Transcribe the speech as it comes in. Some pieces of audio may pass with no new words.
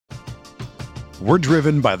We're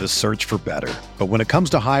driven by the search for better. But when it comes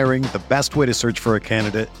to hiring, the best way to search for a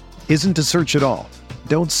candidate isn't to search at all.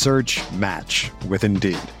 Don't search, match with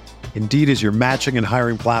Indeed. Indeed is your matching and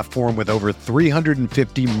hiring platform with over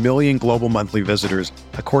 350 million global monthly visitors,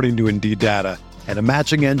 according to Indeed data, and a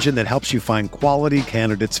matching engine that helps you find quality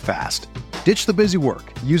candidates fast. Ditch the busy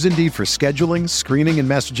work. Use Indeed for scheduling, screening, and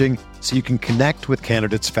messaging so you can connect with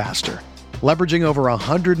candidates faster. Leveraging over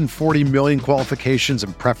 140 million qualifications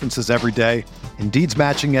and preferences every day, Indeed's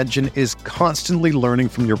matching engine is constantly learning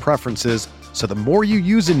from your preferences, so the more you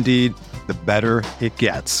use Indeed, the better it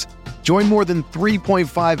gets. Join more than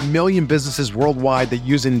 3.5 million businesses worldwide that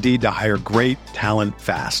use Indeed to hire great talent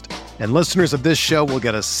fast. And listeners of this show will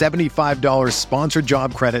get a $75 sponsored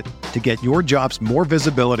job credit to get your jobs more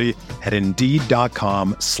visibility at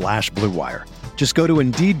Indeed.com/Blue Wire. Just go to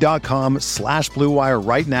Indeed.com/Blue Wire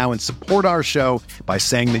right now and support our show by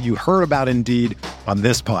saying that you heard about Indeed on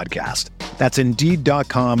this podcast. That's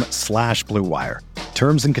Indeed.com/Blue Wire.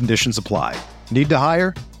 Terms and conditions apply. Need to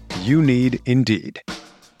hire? You need Indeed.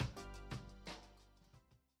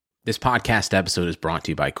 This podcast episode is brought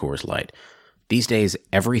to you by Coors Light. These days,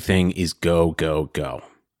 everything is go, go, go.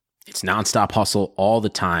 It's nonstop hustle all the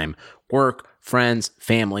time. Work, friends,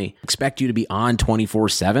 family expect you to be on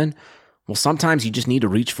 24/7. Well, sometimes you just need to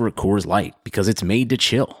reach for a Coors Light because it's made to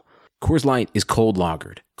chill. Coors Light is cold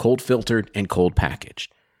lagered, cold filtered, and cold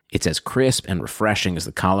packaged. It's as crisp and refreshing as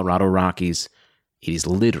the Colorado Rockies. It is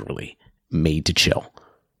literally made to chill.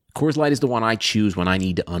 Coors Light is the one I choose when I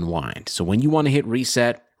need to unwind. So when you want to hit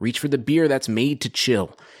reset, reach for the beer that's made to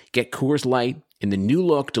chill. Get Coors Light in the new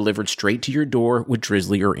look delivered straight to your door with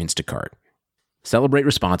Drizzly or Instacart. Celebrate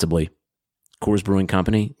responsibly. Coors Brewing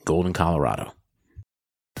Company, Golden, Colorado.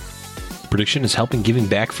 Prediction is helping giving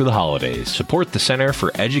back for the holidays. Support the Center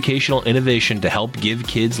for Educational Innovation to help give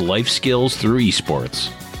kids life skills through esports.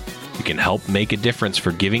 You can help make a difference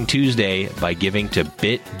for Giving Tuesday by giving to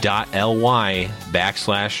bit.ly/CEI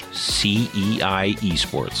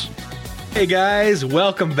esports. Hey guys,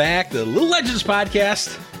 welcome back to the Little Legends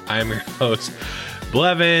Podcast. I'm your host,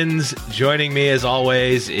 Blevins. Joining me as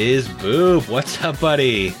always is Boop. What's up,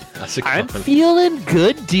 buddy? How's it going? I'm feeling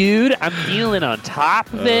good, dude. I'm feeling on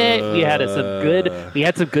top of it. We had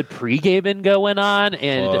some good pre-gaming going on,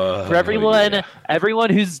 and for everyone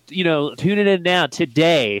who's tuning in now,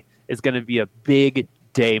 today is going to be a big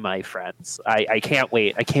day, my friends. I can't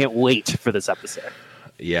wait. I can't wait for this episode.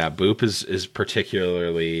 Yeah, Boop is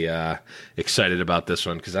particularly excited about this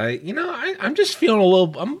one because I'm just feeling a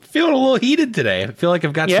little heated today. I feel like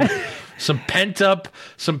I've got some pent up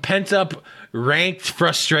ranked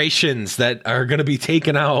frustrations that are going to be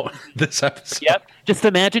taken out this episode. Yep. Just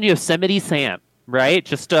imagine Yosemite Sam, right?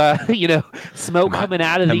 Just smoke coming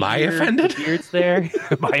out of the ears there.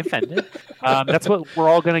 Am I offended? That's what we're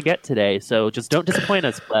all going to get today. So just don't disappoint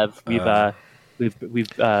us, Lev. We've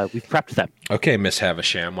prepped them. Okay, Miss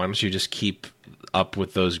Havisham, why don't you just keep up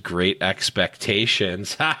with those great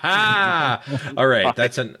expectations? Ha ha! All right,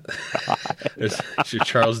 there's your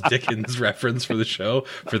Charles Dickens reference for the show.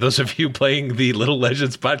 For those of you playing the Little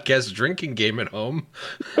Legends Podcast drinking game at home,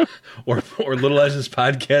 or Little Legends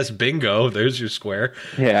Podcast bingo, there's your square.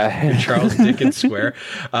 Yeah, your Charles Dickens square.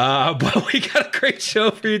 But we got a great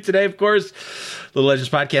show for you today, of course. Little Legends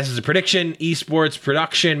Podcast is a prediction, esports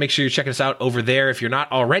production. Make sure you're checking us out over there if you're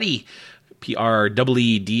not already.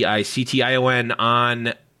 PREDICTION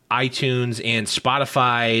on iTunes and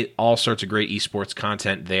Spotify. All sorts of great esports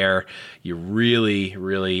content there. You really,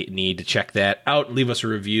 really need to check that out. Leave us a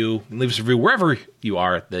review. Leave us a review wherever you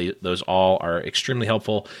are. Those all are extremely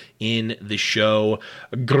helpful in the show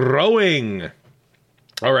growing.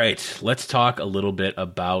 All right, let's talk a little bit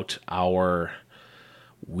about our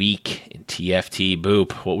week in TFT.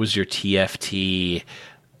 Boop, what was your TFT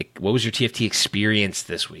experience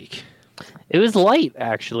this week? It was light,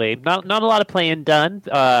 actually. Not a lot of playing done.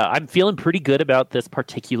 I'm feeling pretty good about this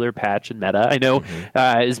particular patch and meta. I know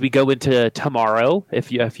as we go into tomorrow,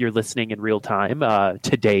 if you're listening in real time,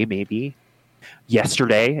 today maybe,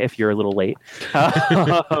 yesterday if you're a little late.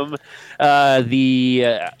 I'm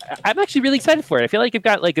actually really excited for it. I feel like I've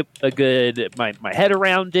got like a good my head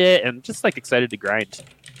around it, and just like excited to grind.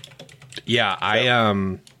 Yeah, I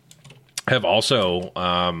have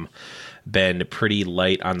also been pretty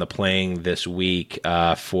light on the playing this week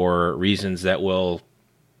for reasons that we'll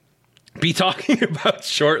be talking about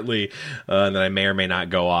shortly that I may or may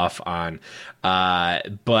not go off on.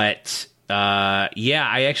 But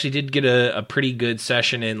I actually did get a pretty good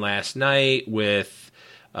session in last night with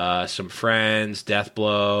some friends,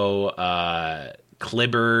 Deathblow,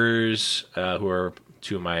 Clibbers, who are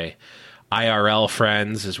two of my IRL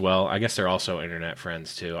friends as well. I guess they're also internet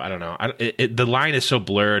friends too. I don't know. The line is so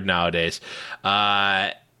blurred nowadays.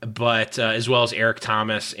 But as well as Eric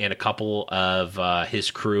Thomas and a couple of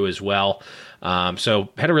his crew as well. So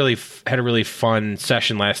had a really fun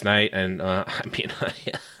session last night, and I mean,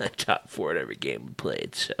 I top 4 at every game we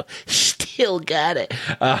played, so still got it.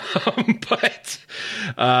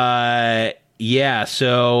 Yeah,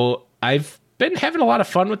 so I've been having a lot of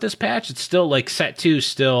fun with this patch. It's still like set 2,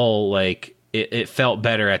 still like it felt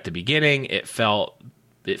better at the beginning. It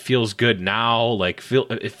feels good now. Like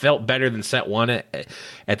it felt better than set 1 at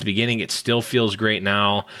the beginning. It still feels great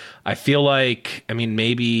now. I feel like,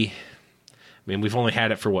 we've only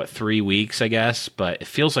had it for 3 weeks, I guess, but it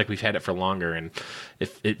feels like we've had it for longer, and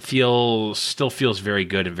it still feels very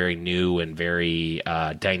good and very new and very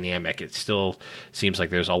dynamic. It still seems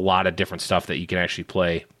like there's a lot of different stuff that you can actually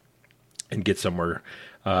play and get somewhere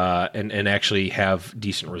and actually have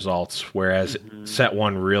decent results. Whereas set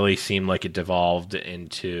 1 really seemed like it devolved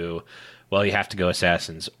into, well, you have to go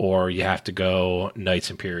Assassins, or you have to go Knights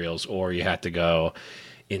Imperials, or you have to go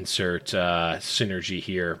insert Synergy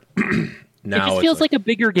here. Now it just feels like a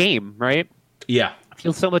bigger game, right? Yeah. It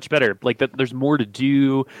feels so much better. Like that there's more to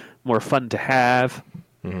do, more fun to have.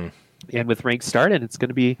 Mm-hmm. And with ranked started, it's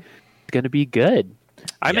gonna be good.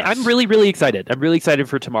 I'm really, really excited. I'm really excited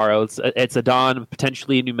for tomorrow. It's a dawn,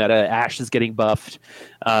 potentially a new meta. Ashe is getting buffed.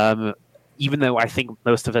 Even though I think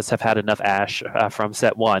most of us have had enough Ashe from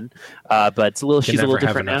set 1. But she's a little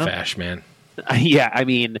different now. Never have enough Ashe, man. Yeah, I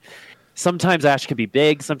mean, sometimes Ashe can be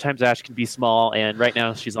big, sometimes Ashe can be small, and right now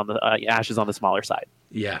Ashe is on the smaller side.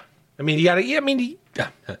 Yeah, I mean, you gotta. Yeah, I mean,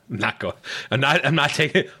 I'm not going. I'm not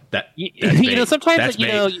taking that. Sometimes that's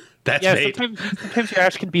bait. Sometimes your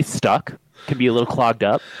Ashe can be stuck, can be a little clogged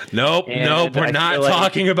up. Nope. We're not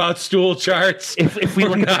talking about stool charts. If we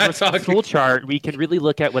look at the stool chart, we can really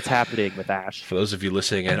look at what's happening with Ashe. For those of you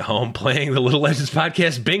listening at home, playing the Little Legends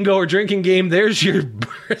podcast bingo or drinking game, there's your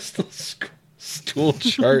Bristol stool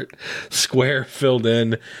chart square filled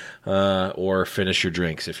in, or finish your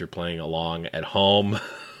drinks if you're playing along at home.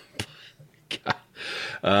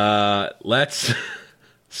 Let's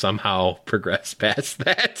somehow progress past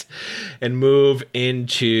that and move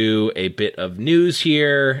into a bit of news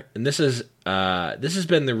here. And this has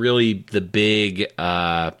been the big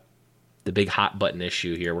hot button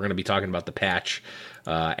issue here. We're going to be talking about the patch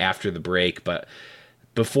after the break, but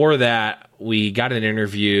before that, we got an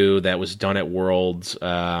interview that was done at Worlds.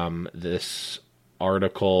 This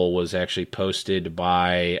article was actually posted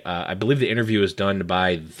by, I believe the interview was done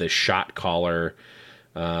by the Shot Caller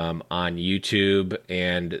on YouTube,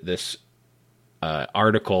 and this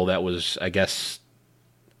article that was, I guess,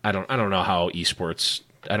 I don't know how esports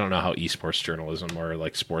journalism or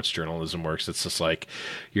like sports journalism works. It's just like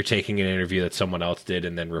you're taking an interview that someone else did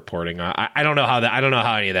and then reporting on. I don't know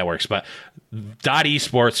how any of that works, but Dot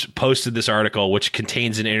Esports posted this article which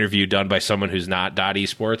contains an interview done by someone who's not Dot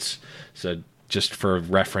Esports. So just for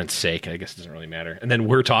reference sake, I guess it doesn't really matter. And then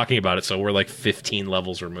we're talking about it, so we're like 15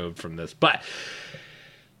 levels removed from this. But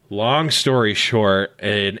long story short,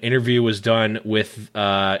 an interview was done with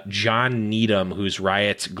John Needham, who's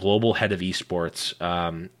Riot's global head of esports,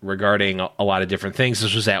 regarding a lot of different things.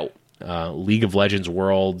 This was at League of Legends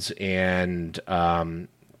Worlds, and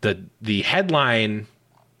the headline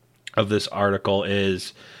of this article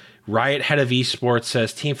is Riot head of esports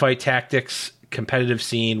says teamfight tactics competitive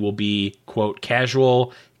scene will be, quote,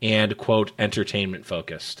 casual and, quote, entertainment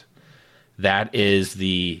focused. That is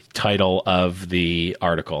the title of the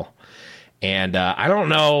article. And I don't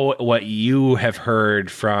know what you have heard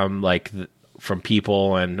from from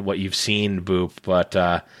people and what you've seen, Boop,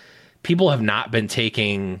 but people have not been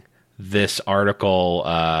taking this article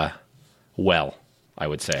well, I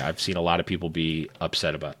would say. I've seen a lot of people be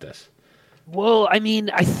upset about this. Well, I mean,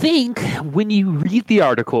 I think when you read the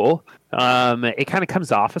article, it kind of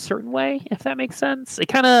comes off a certain way, if that makes sense. It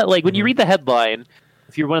kind of, like, when you read the headline,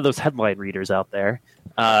 if you're one of those headline readers out there,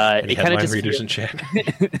 any headline readers in chat?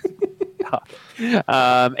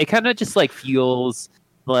 It kind of just like feels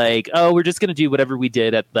like, oh, we're just going to do whatever we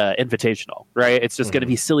did at the Invitational, right? It's just going to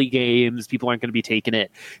be silly games. People aren't going to be taking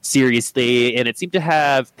it seriously. And it seemed to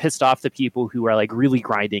have pissed off the people who are like really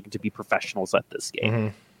grinding to be professionals at this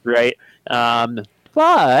game, right?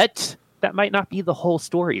 But that might not be the whole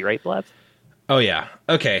story, right, Blev? Oh, yeah.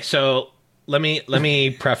 Okay, so let me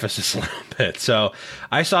preface this a little bit. So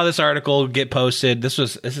I saw this article get posted. This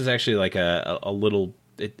is actually like a little...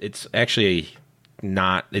 It's actually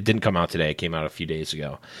not. It didn't come out today. It came out a few days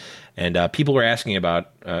ago, and people were asking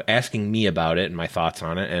me about it and my thoughts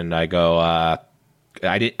on it. And I go,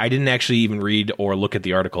 I didn't actually even read or look at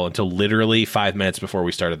the article until literally 5 minutes before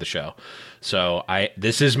we started the show. So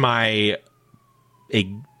this is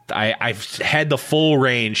I've had the full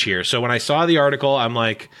range here. So when I saw the article, I'm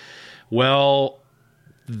like, well,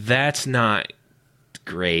 that's not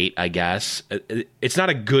great, I guess. It's not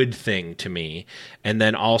a good thing to me. And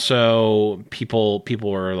then also people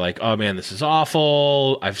were like, oh man, this is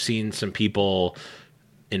awful. I've seen some people,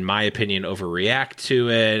 in my opinion, overreact to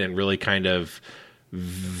it and really kind of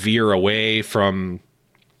veer away from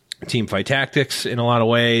teamfight tactics in a lot of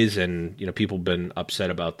ways. And, people have been upset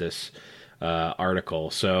about this article.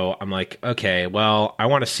 So I'm like, okay, well, I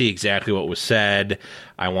want to see exactly what was said.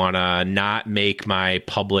 I want to not make my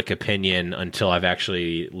public opinion until I've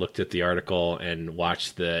actually looked at the article and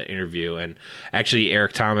watched the interview. And actually,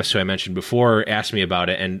 Eric Thomas, who I mentioned before, asked me about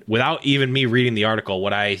it. And without even me reading the article,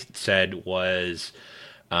 what I said was,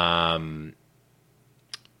 the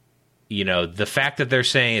fact that they're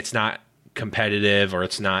saying it's not competitive or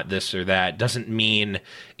it's not this or that doesn't mean,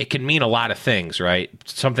 it can mean a lot of things, right?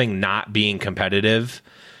 Something not being competitive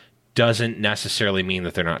doesn't necessarily mean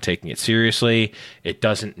that they're not taking it seriously. It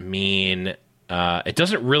doesn't mean it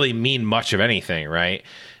doesn't really mean much of anything, right?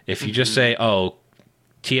 If you just say, oh,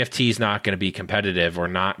 TFT is not going to be competitive or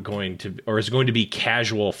is going to be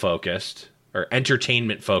casual focused or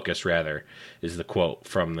entertainment focused, rather, is the quote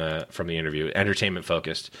from the interview. Entertainment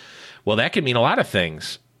focused. Well, that could mean a lot of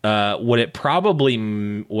things. What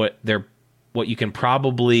you can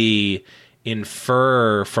probably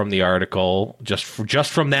infer from the article, just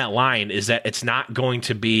from that line, is that it's not going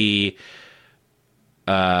to be,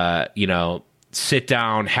 sit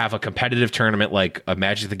down, have a competitive tournament like a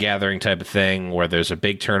Magic the Gathering type of thing, where there's a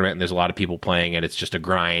big tournament and there's a lot of people playing and it's just a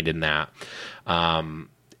grind in that.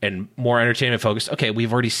 And more entertainment focused. Okay,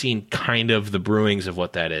 we've already seen kind of the brewings of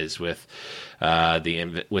what that is with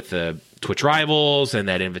the Twitch Rivals and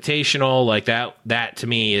that Invitational. Like that to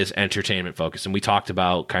me is entertainment focused, and we talked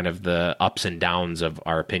about kind of the ups and downs of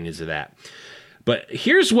our opinions of that. But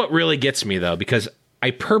here's what really gets me, though, because I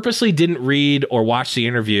purposely didn't read or watch the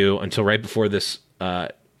interview until right before this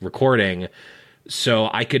recording, so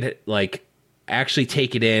I could actually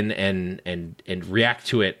take it in and react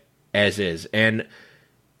to it as is. And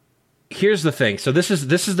here's the thing. So this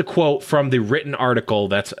is the quote from the written article.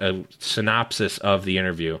 That's a synopsis of the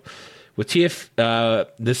interview. With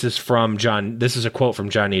this is from John. This is a quote from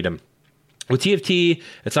John Needham. With TFT,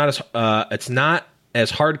 it's not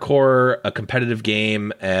as hardcore a competitive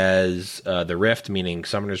game as the Rift, meaning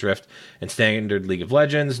Summoner's Rift, and Standard League of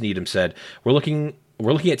Legends. Needham said, "We're looking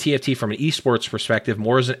at TFT from an esports perspective,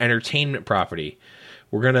 more as an entertainment property.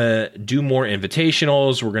 We're going to do more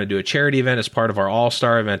invitationals. We're going to do a charity event as part of our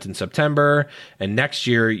All-Star event in September. And next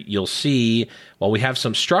year, you'll see, while we have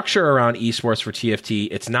some structure around esports for TFT,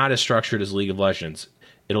 it's not as structured as League of Legends.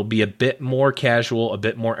 It'll be a bit more casual, a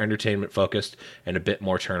bit more entertainment-focused, and a bit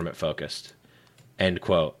more tournament-focused." End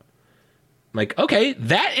quote. I'm like, okay,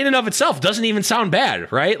 that in and of itself doesn't even sound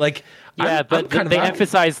bad, right? Like, yeah, but they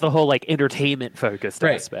emphasize the whole entertainment-focused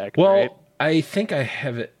aspect. Well, right? I think I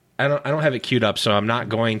have it. I don't have it queued up, so I'm not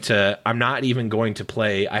even going to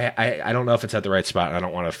play. I don't know if it's at the right spot, and I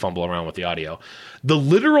don't want to fumble around with the audio. The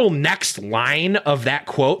literal next line of that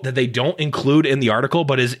quote that they don't include in the article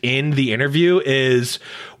but is in the interview is,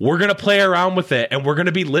 "We're going to play around with it, and we're going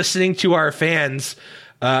to be listening to our fans,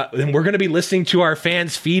 and we're going to be listening to our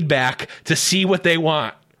fans' feedback to see what they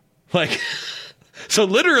want." So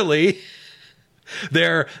literally,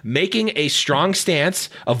 they're making a strong stance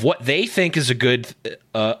of what they think is a good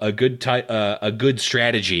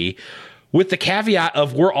strategy, with the caveat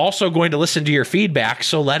of, we're also going to listen to your feedback,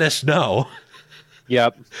 so let us know.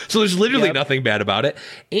 Yep. So there's literally nothing bad about it.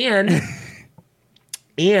 And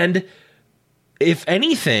if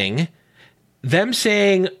anything, them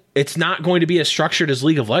saying it's not going to be as structured as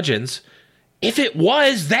League of Legends, if it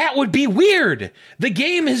was, that would be weird. The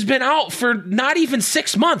game has been out for not even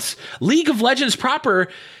 6 months. League of Legends proper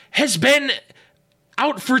has been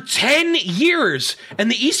out for 10 years,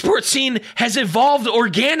 and the esports scene has evolved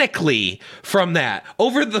organically from that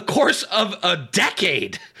over the course of a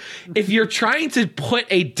decade. If you're trying to put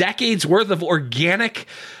a decade's worth of organic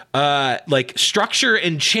structure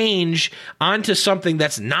and change onto something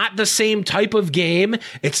that's not the same type of game,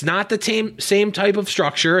 it's not the same type of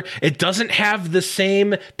structure, it doesn't have the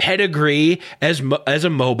same pedigree as a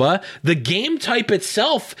MOBA, the game type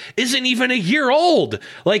itself isn't even a year old.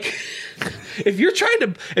 If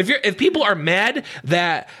people are mad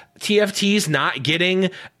that TFT's not getting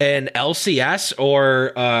an LCS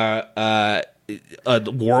or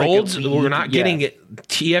Worlds, we're not getting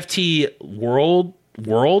TFT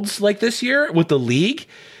Worlds like this year with the league,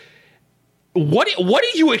 what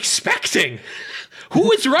are you expecting?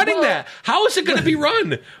 Who is running that? How is it going to be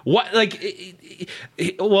run? What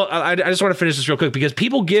well, I just want to finish this real quick because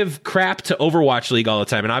people give crap to Overwatch League all the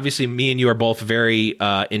time, and obviously me and you are both very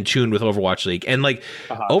in tune with Overwatch League, and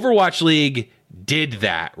Overwatch League did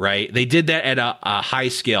that, right? They did that at a high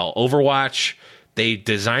scale. Overwatch, they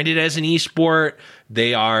designed it as an esport.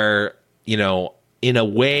 They are, in a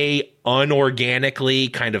way,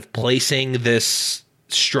 unorganically kind of placing this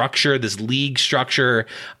structure, this league structure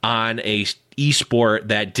on a esport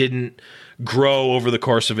that didn't grow over the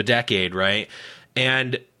course of a decade, right?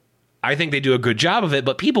 And I think they do a good job of it,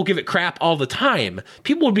 but people give it crap all the time.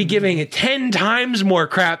 People would be giving it 10 times more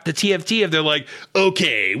crap to TFT if they're like,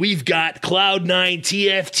 okay, we've got Cloud9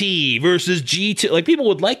 TFT versus G2. Like, people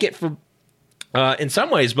would like it for in some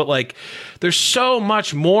ways, but like, there's so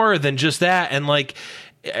much more than just that. And like,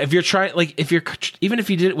 if you're trying, like, even if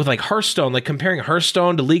you did it with like Hearthstone, like comparing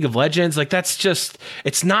Hearthstone to League of Legends, like that's just,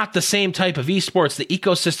 it's not the same type of esports. The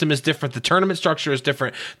ecosystem is different. The tournament structure is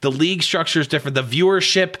different. The league structure is different. The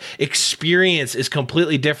viewership experience is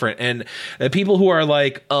completely different. And people who are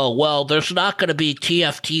like, oh, well, there's not going to be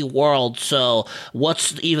TFT World, so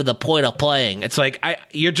what's even the point of playing? It's like,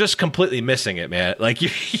 you're just completely missing it, man. Like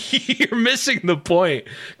you're missing the point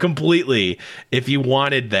completely if you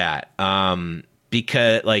wanted that.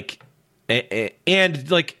 Because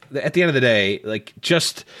and like at the end of the day, like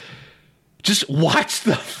just watch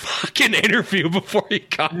the fucking interview before you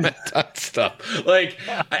comment on stuff. Like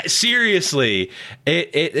seriously,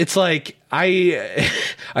 it's like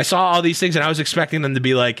I saw all these things and I was expecting them to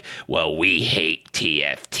be like, well, we hate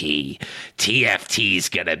TFT. TFT's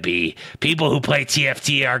gonna be, people who play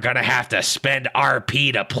TFT are gonna have to spend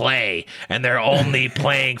RP to play, and they're only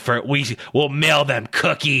playing for, we'll mail them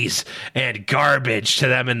cookies and garbage to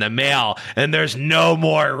them in the mail, and there's no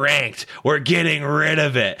more ranked. We're getting rid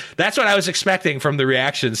of it. That's what I was expecting from the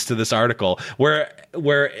reactions to this article,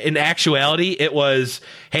 where in actuality it was,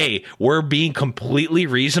 hey, we're being completely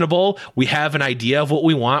reasonable. We have an idea of what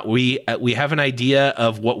we want. We have an idea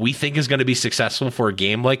of what we think is going to be successful for a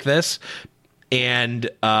game like this, and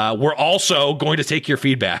we're also going to take your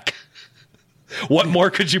feedback. What more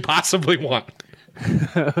could you possibly want?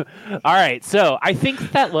 All right, so I think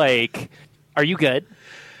that, like, are you good?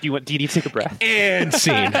 Do you need to take a breath? And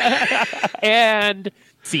scene. And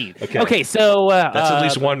scene. Okay, so that's at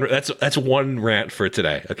least one. That's one rant for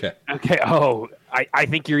today. Okay. Oh, I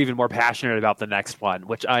think you're even more passionate about the next one,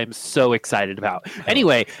 which I'm so excited about.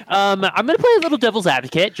 Anyway, I'm going to play a little devil's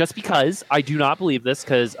advocate just because I do not believe this,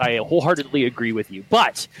 because I wholeheartely agree with you.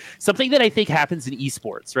 But something that I think happens in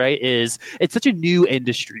esports, right, is it's such a new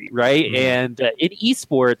industry, right? Mm-hmm. And in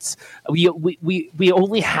esports, we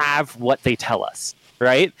only have what they tell us.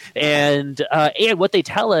 Right. And what they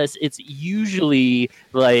tell us, it's usually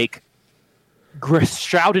like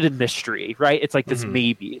shrouded in mystery. Right. It's like this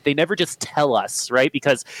maybe. They never just tell us. Right.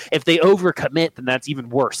 Because if they overcommit, then that's even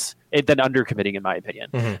worse than undercommitting, in my opinion.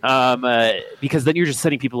 Because then you're just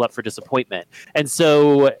setting people up for disappointment. And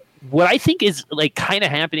so what I think is like kind of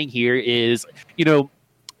happening here is,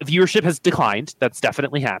 viewership has declined. That's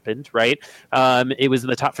definitely happened, right? It was in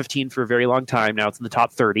the top 15 for a very long time. Now it's in the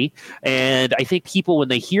top 30. And I think people, when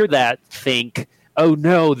they hear that, think, oh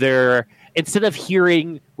no, instead of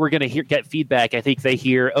hearing we're going to get feedback, I think they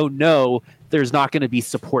hear, oh no, there's not going to be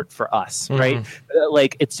support for us, right?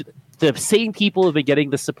 Like, it's the same people who've been getting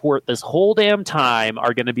the support this whole damn time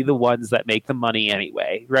are going to be the ones that make the money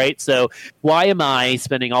anyway, right? So why am I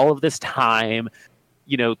spending all of this time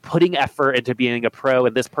putting effort into being a pro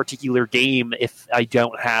in this particular game if I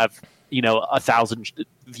don't have, 1,000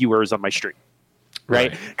 viewers on my stream,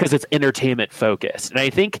 right? Because it's entertainment focused. And I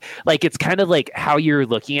think like it's kind of like how you're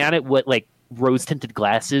looking at it, what like rose tinted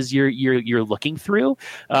glasses you're looking through,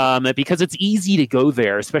 because it's easy to go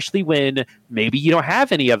there, especially when maybe you don't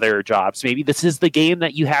have any other jobs. Maybe this is the game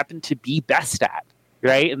that you happen to be best at.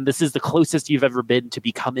 Right. And this is the closest you've ever been to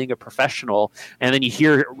becoming a professional. And then you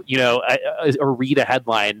hear, or read a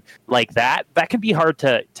headline like that. That can be hard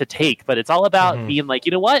to take. But it's all about being like,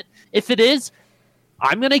 you know what? If it is,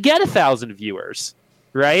 I'm going to get 1,000 viewers.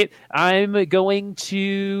 Right. I'm going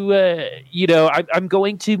to, I'm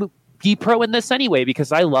going to be pro in this anyway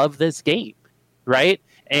because I love this game. Right.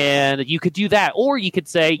 And you could do that, or you could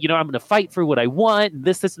say, I'm going to fight for what I want, and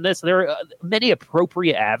this, and this. There are many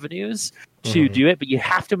appropriate avenues to do it, but you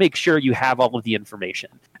have to make sure you have all of the information.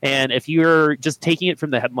 And if you're just taking it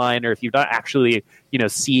from the headline, or if you're not actually,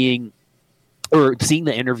 seeing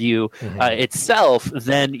the interview itself,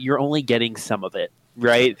 then you're only getting some of it,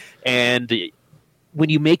 right? And when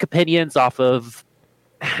you make opinions off of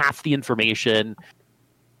half the information,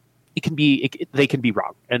 they can be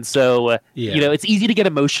wrong. And so, it's easy to get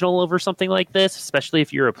emotional over something like this, especially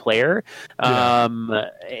if you're a player.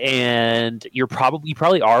 And you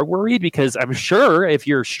probably are worried, because I'm sure if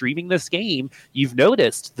you're streaming this game, you've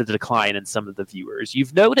noticed the decline in some of the viewers.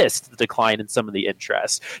 You've noticed the decline in some of the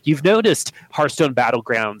interest. You've noticed Hearthstone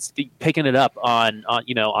Battlegrounds picking it up on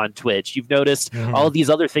Twitch. You've noticed all of these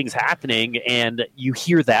other things happening, and you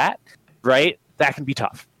hear that, right? That can be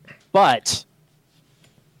tough. But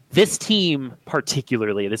this team,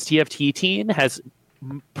 particularly, this TFT team, has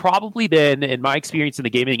probably been, in my experience in the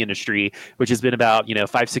gaming industry, which has been about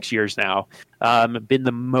 5-6 years now, been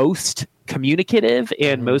the most communicative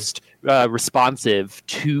and most responsive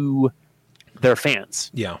to their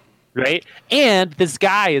fans. Yeah. Right? And this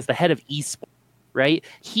guy is the head of esports, right?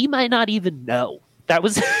 He might not even know that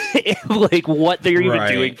was like what they're even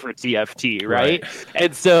doing for TFT, right?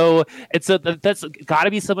 And so that's got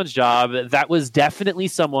to be someone's job. That was definitely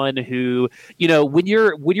someone who, when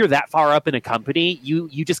you're that far up in a company,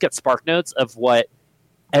 you just get spark notes of what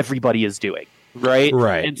everybody is doing. Right.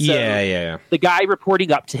 And so the guy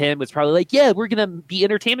reporting up to him was probably like, yeah, we're going to be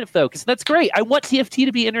entertainment focused. That's great. I want TFT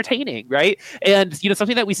to be entertaining. Right. And,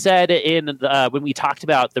 something that we said in when we talked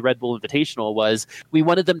about the Red Bull Invitational was we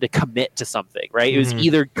wanted them to commit to something. Right. It was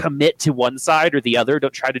either commit to one side or the other.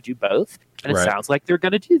 Don't try to do both. And it sounds like they're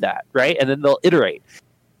going to do that. Right. And then they'll iterate.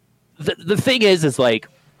 The thing is like,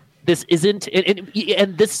 this isn't,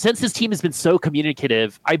 and this, since this team has been so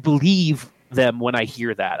communicative, I believe them when I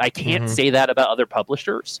hear that. I can't say that about other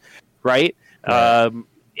publishers, right?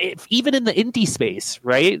 Even in the indie space,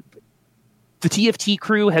 right? The TFT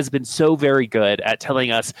crew has been so very good at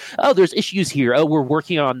telling us, oh, there's issues here. Oh, we're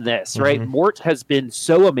working on this, right? Mort has been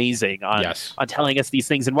so amazing on telling us these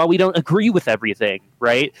things. And while we don't agree with everything,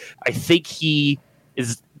 right, I think he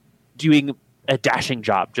is doing a dashing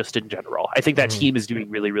job just in general. I think that team is doing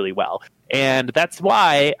really, really well. And that's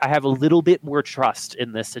why I have a little bit more trust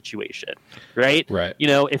in this situation, right?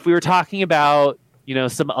 If we were talking about,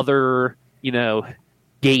 some other,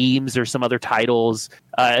 games or some other titles,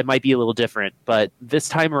 it might be a little different. But this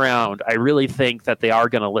time around, I really think that they are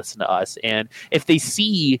going to listen to us. And if they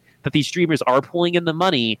see that these streamers are pulling in the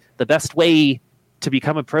money, the best way to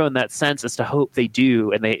become a pro in that sense is to hope they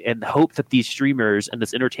do, and hope that these streamers and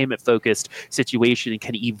this entertainment focused situation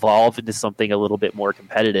can evolve into something a little bit more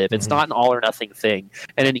competitive. It's not an all or nothing thing.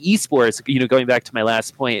 And in esports, going back to my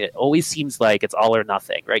last point, it always seems like it's all or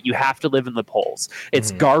nothing, right? You have to live in the polls.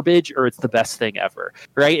 It's garbage or it's the best thing ever,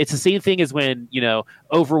 right? It's the same thing as when,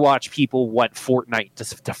 Overwatch people want Fortnite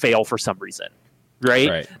to fail for some reason.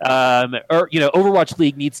 Right. Or Overwatch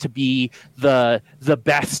League needs to be the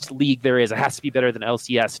best league there is. It has to be better than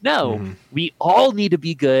LCS. No, we all need to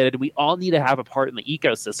be good, and we all need to have a part in the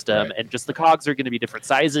ecosystem. And just the cogs are going to be different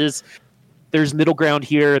sizes. There's middle ground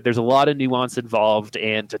here. There's a lot of nuance involved,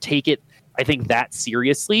 and to take it, I think, that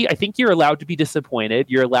seriously, I think you're allowed to be disappointed.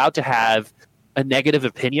 You're allowed to have a negative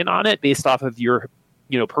opinion on it based off of your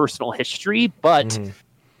personal history, but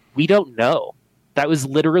we don't know. That was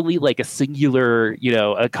literally like a singular,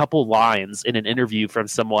 a couple lines in an interview from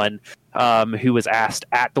someone who was asked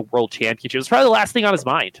at the World Championship. It was probably the last thing on his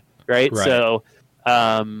mind, right? So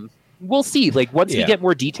we'll see. Like once we get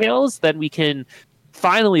more details, then we can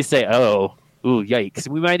finally say, oh, ooh, yikes.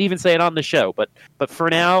 We might even say it on the show. But for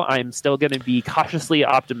now, I'm still going to be cautiously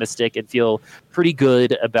optimistic and feel pretty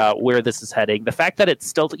good about where this is heading. The fact that it's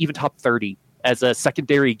still even top 30 as a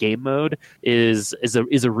secondary game mode is a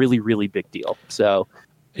really, really big deal. So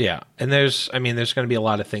and there's going to be a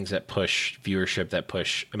lot of things that push viewership,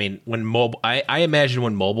 when mobile, I imagine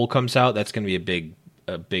when mobile comes out, that's going to be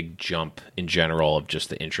a big jump in general of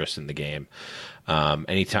just the interest in the game.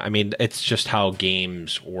 Anytime, it's just how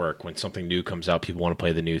games work. When something new comes out, people want to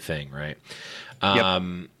play the new thing, right?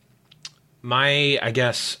 My, I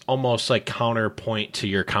guess, almost like counterpoint to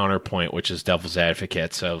your counterpoint, which is devil's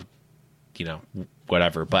advocate. So,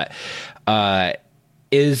 whatever, but Riot,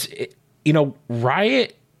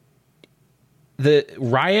 the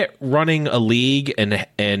Riot running a league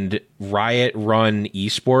and Riot run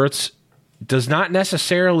esports does not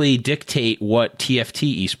necessarily dictate what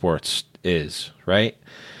TFT esports is, right?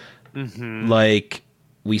 Like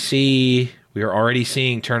we are already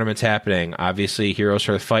seeing tournaments happening. Obviously, Heroes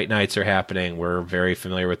for the Fight Nights are happening. We're very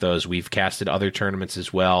familiar with those. We've casted other tournaments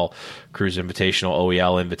as well. Cruise Invitational,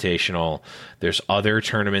 OEL Invitational. There's other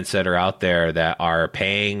tournaments that are out there that are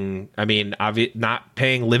paying, not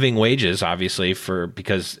paying living wages, obviously,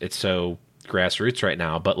 because it's so grassroots right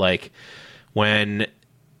now. But like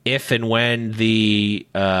if and when the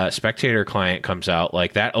Spectator client comes out,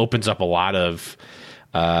 like that opens up a lot of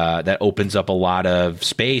that opens up a lot of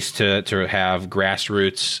space to have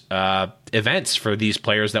grassroots events for these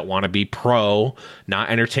players that want to be pro, not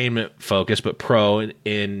entertainment focused, but pro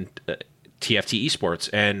in TFT esports.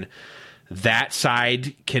 And that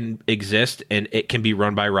side can exist, and it can be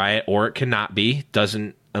run by Riot, or it cannot be.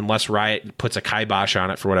 Unless Riot puts a kibosh on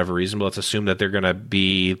it for whatever reason, but let's assume that they're going to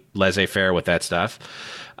be laissez-faire with that stuff.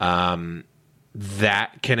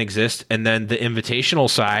 That can exist. And then the invitational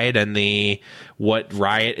side and what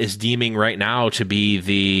Riot is deeming right now to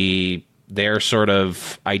be their sort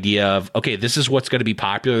of idea of, okay, this is what's going to be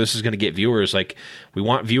popular. This is going to get viewers. Like, we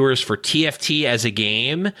want viewers for TFT as a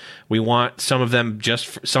game. We want some of them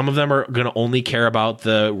are going to only care about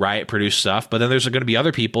the Riot produced stuff. But then there's going to be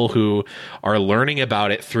other people who are learning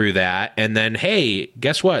about it through that. And then, hey,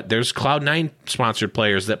 guess what? There's Cloud9 sponsored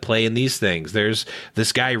players that play in these things. There's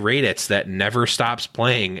this guy Raditz that never stops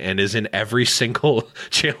playing and is in every single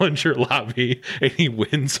challenger lobby, and he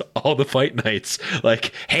wins all the fight nights.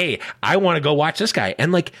 Like, hey, I want to go watch this guy.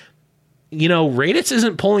 And like, Raditz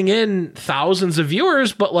isn't pulling in thousands of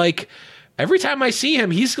viewers, but like every time I see him,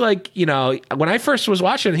 he's like, when I first was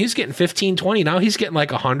watching, he's getting 15, 20. Now he's getting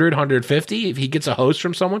like 100, 150 if he gets a host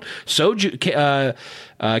from someone. Soju, K3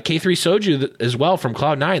 Soju as well from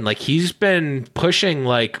Cloud9. Like, he's been pushing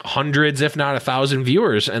like hundreds, if not 1,000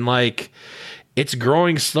 viewers. And like, it's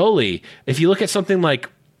growing slowly. If you look at something like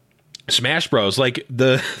Smash Bros, like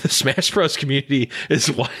the Smash Bros community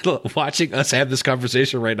is watching us have this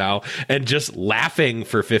conversation right now and just laughing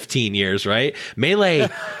for 15 years, right? Melee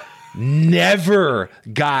never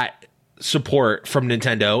got support from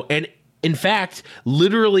Nintendo, and in fact,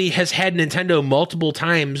 literally has had Nintendo multiple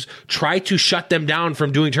times try to shut them down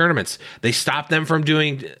from doing tournaments. They stopped them from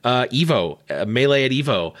doing Evo, Melee at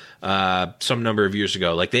Evo, some number of years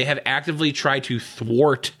ago. Like, they have actively tried to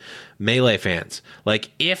thwart Melee fans. Like,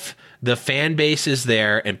 if the fan base is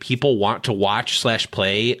there and people want to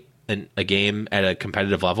watch/play a game at a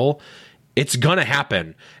competitive level, it's gonna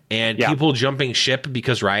happen. And people jumping ship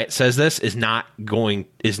because Riot says this is not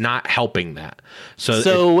helping that.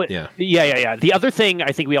 So yeah. The other thing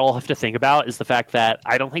I think we all have to think about is the fact that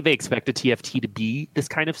I don't think they expected TFT to be this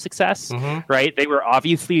kind of success, right? They were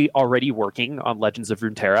obviously already working on Legends of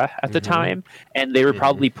Runeterra at the time, and they were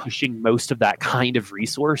probably pushing most of that kind of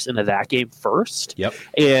resource into that game first. Yep.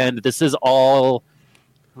 And this is all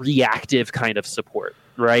reactive kind of support,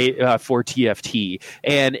 right, for TFT.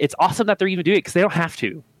 And it's awesome that they're even doing it because they don't have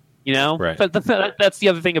to. Right. But that's the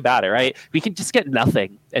other thing about it, right? We can just get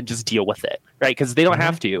nothing and just deal with it, right? Because they don't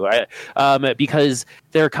have to, right? Because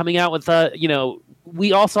they're coming out with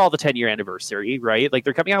we all saw the 10-year anniversary, right? Like,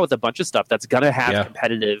 they're coming out with a bunch of stuff that's gonna have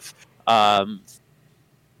competitive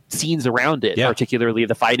scenes around it, particularly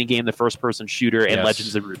the fighting game, the first-person shooter, and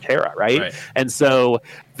Legends of Runeterra, right? And so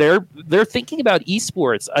they're thinking about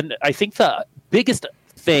esports, and I think the biggest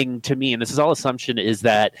thing to me, and this is all assumption, is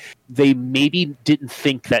that they maybe didn't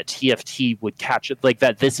think that TFT would catch it, like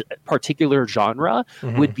that this particular genre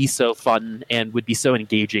would be so fun and would be so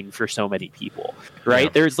engaging for so many people,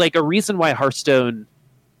 right? There's like a reason why Hearthstone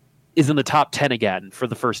is in the top 10 again for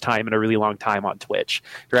the first time in a really long time on Twitch,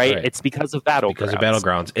 right? It's because of Battlegrounds. Because of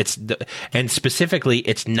Battlegrounds. And specifically,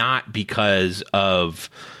 it's not because of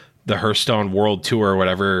the Hearthstone World Tour or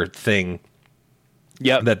whatever thing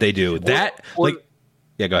that they do.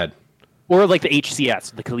 Yeah, go ahead. Or like the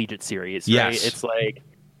HCS, the Collegiate Series. Right? Yes. It's like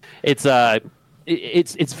it's a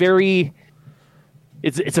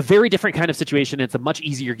very different kind of situation. It's a much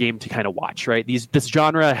easier game to kind of watch, right? This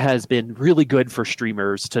genre has been really good for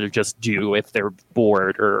streamers to just do if they're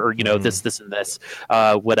bored or this and this,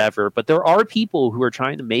 whatever. But there are people who are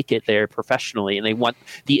trying to make it there professionally, and they want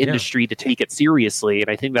the industry to take it seriously. And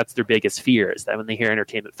I think that's their biggest fear, is that when they hear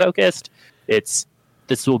entertainment focused,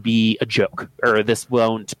 this will be a joke, or this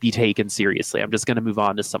won't be taken seriously. I'm just going to move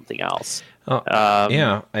on to something else.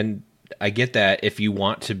 And I get that. If you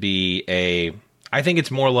want to be I think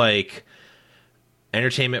it's more like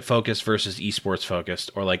entertainment focused versus esports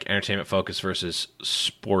focused, or like entertainment focused versus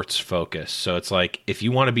sports focused. So it's like, if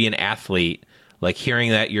you want to be an athlete, like, hearing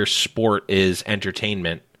that your sport is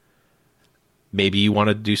entertainment, maybe you want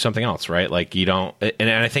to do something else, right? Like, you don't. And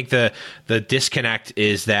I think the disconnect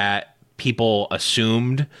is that people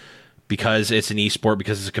assumed, because it's an esport,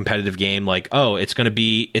 because it's a competitive game, like, it's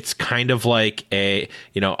kind of like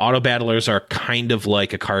auto battlers are kind of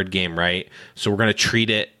like a card game, right? So we're going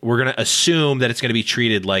to assume that it's going to be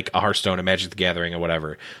treated like a Hearthstone, a Magic the Gathering, or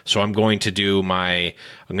whatever. So I'm going to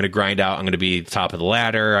grind out, I'm going to be top of the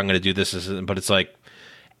ladder, I'm going to do this, but it's like,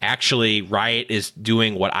 actually Riot is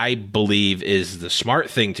doing what I believe is the smart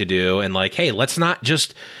thing to do, and like, hey, let's not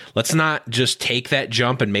just take that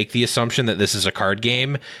jump and make the assumption that this is a card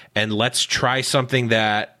game, and let's try something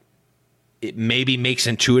that it maybe makes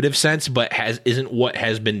intuitive sense but isn't what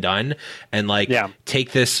has been done, and like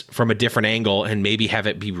take this from a different angle and maybe have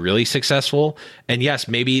it be really successful. And yes,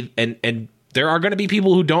 maybe and there are going to be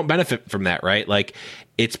people who don't benefit from that, right? Like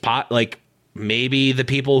maybe the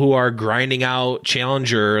people who are grinding out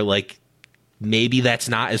Challenger, like maybe that's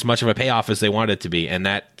not as much of a payoff as they want it to be, and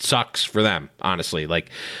that sucks for them, honestly. Like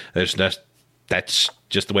that's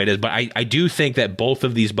just the way it is. But I do think that both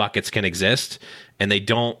of these buckets can exist, and they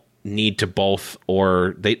don't need to both,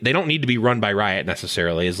 or they don't need to be run by Riot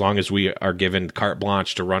necessarily, as long as we are given carte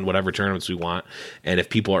blanche to run whatever tournaments we want, and if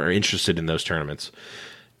people are interested in those tournaments.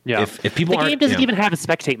 Yeah, if people the game doesn't even have a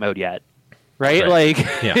spectate mode yet. Right? Like,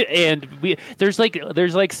 and there's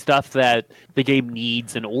stuff that the game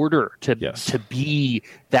needs in order to be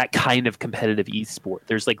that kind of competitive esport.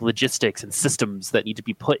 There's like logistics and systems that need to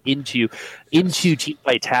be put into team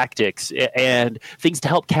fight tactics and things to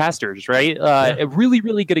help casters. Right? A really,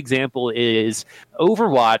 really good example is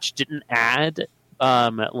Overwatch didn't add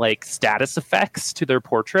like status effects to their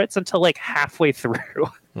portraits until like halfway through.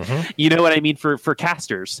 Mm-hmm. You know what I mean, for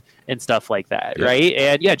casters and stuff like that, right?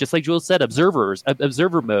 And just like Jules said,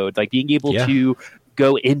 observer mode, like being able to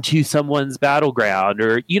go into someone's battleground,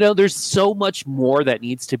 or there's so much more that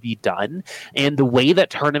needs to be done. And the way that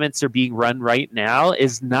tournaments are being run right now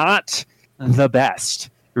is not the best.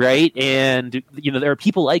 Right. And, there are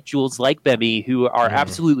people like Jules, like Bemi, who are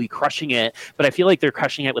absolutely crushing it. But I feel like they're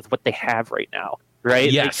crushing it with what they have right now.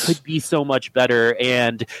 Right. Yes. It could be so much better.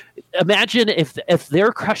 And imagine if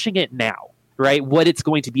they're crushing it now. Right. What it's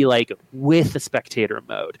going to be like with the spectator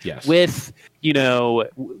mode. Yes. With,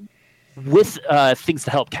 with things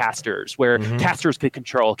to help casters, where casters could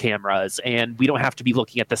control cameras and we don't have to be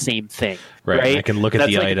looking at the same thing. Right. I can look at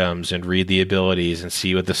the items and read the abilities and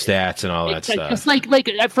see what the stats and all that stuff. Just like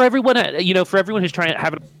for everyone, for everyone who's trying to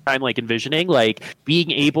have a time like envisioning, like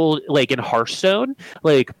being able, like in Hearthstone,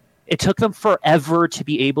 like it took them forever to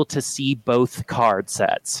be able to see both card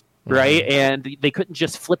sets. Right. And they couldn't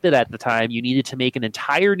just flip it at the time. You needed to make an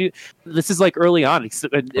entire new. This is like early on.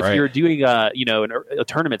 If you're doing a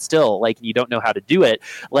tournament still, like you don't know how to do it,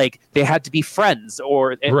 like they had to be friends,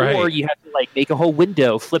 or you had to like make a whole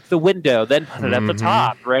window, flip the window, then put it at the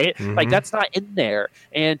top. Right. Like that's not in there.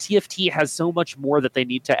 And TFT has so much more that they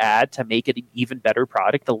need to add to make it an even better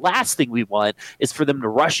product. The last thing we want is for them to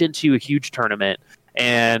rush into a huge tournament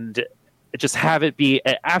and just have it be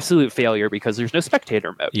an absolute failure because there's no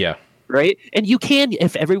spectator mode. Yeah. Right. And you can,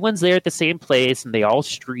 if everyone's there at the same place and they all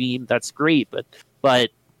stream, that's great. But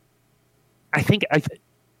I think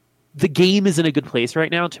the game is in a good place right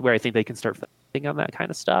now to where I think they can start focusing on that kind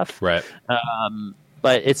of stuff. Right.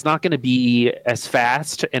 But it's not going to be as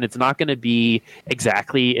fast, and it's not going to be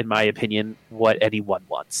exactly, in my opinion, what anyone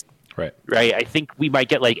wants. Right. Right. I think we might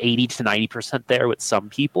get like 80 to 90% there with some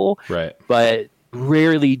people. Right. But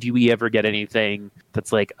rarely do we ever get anything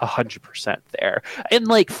that's like 100% there. And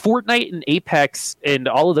like Fortnite and Apex and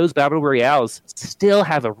all of those battle royales still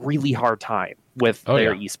have a really hard time with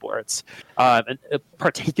their esports, and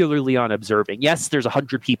particularly on observing. Yes, there's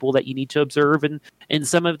 100 people that you need to observe in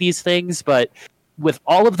some of these things, but with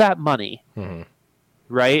all of that money,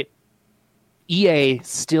 right? EA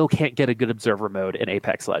still can't get a good observer mode in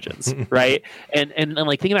Apex Legends, right? And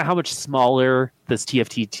like think about how much smaller this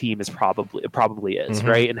TFT team is probably is,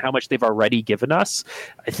 right? And how much they've already given us.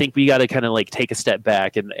 I think we got to kind of like take a step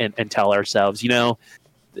back and tell ourselves,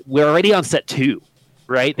 we're already on set 2,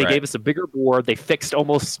 right? They gave us a bigger board. They fixed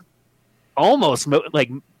almost like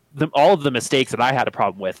all of the mistakes that I had a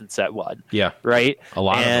problem with in set 1. Yeah, right. A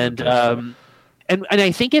lot. And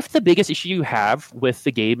I think if the biggest issue you have with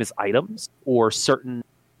the game is items or certain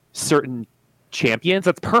champions,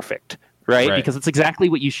 that's perfect, right? Because it's exactly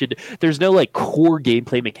what you should. There's no like core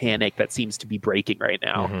gameplay mechanic that seems to be breaking right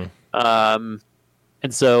now.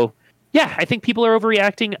 And so, I think people are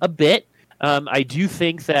overreacting a bit. I do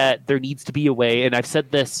think that there needs to be a way, and I've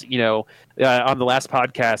said this, on the last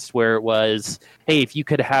podcast where it was, hey, if you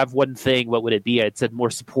could have one thing, what would it be? I'd said more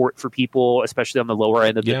support for people, especially on the lower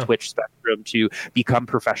end of the Twitch spectrum, to become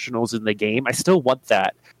professionals in the game. I still want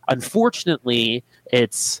that. Unfortunately,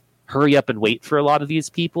 it's hurry up and wait for a lot of these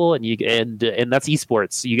people, and that's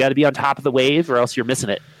esports. You got to be on top of the wave, or else you're missing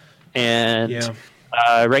it. And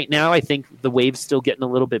right now, I think the wave's still getting a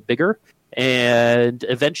little bit bigger. And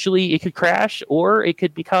eventually it could crash, or it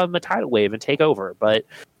could become a tidal wave and take over, but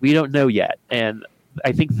we don't know yet. And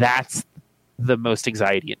I think that's the most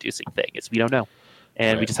anxiety inducing thing, is we don't know,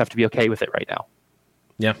 and we just have to be okay with it right now.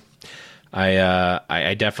 Yeah.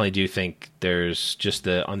 I definitely do think there's just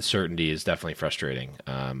the uncertainty is definitely frustrating.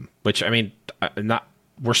 Which, I mean,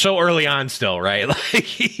 we're so early on still, right?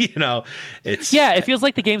 Like, it's. Yeah, it feels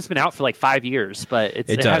like the game's been out for like 5 years, but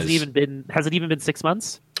it hasn't even been 6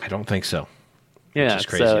 months? I don't think so. Yeah, which is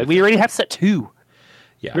crazy. So we already have set 2.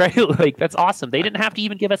 Yeah. Right? Like, that's awesome. They didn't have to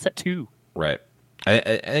even give us set 2. Right.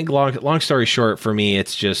 I think long story short, for me,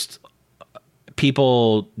 it's just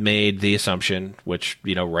people made the assumption, which,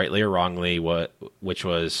 rightly or wrongly, which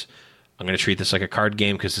was, I'm going to treat this like a card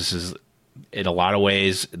game because this is, in a lot of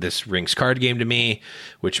ways, this rings card game to me,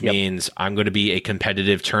 which means I'm going to be a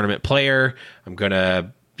competitive tournament player. I'm going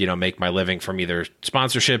to, make my living from either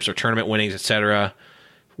sponsorships or tournament winnings, etc.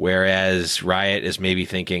 Whereas Riot is maybe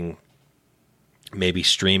thinking maybe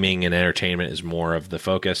streaming and entertainment is more of the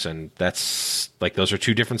focus, and that's like those are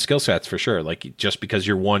two different skill sets for sure. Like, just because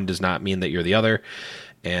you're one does not mean that you're the other,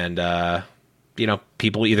 and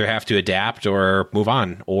people either have to adapt or move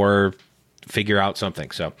on or figure out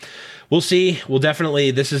something. So we'll see.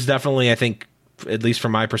 This is definitely, I think, at least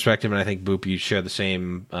from my perspective, and I think Boop, you share the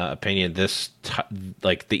same opinion.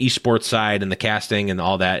 Like the esports side and the casting and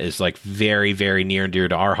all that is like very, very near and dear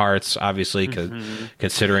to our hearts, obviously,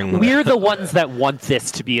 considering we're the ones that want this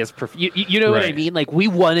to be as you know what I mean? Like, we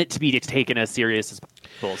want it to be taken as serious as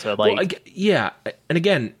possible. So like, yeah. And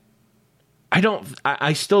again,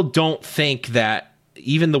 I still don't think that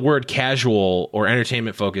even the word casual or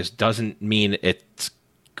entertainment focused doesn't mean it's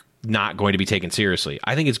not going to be taken seriously.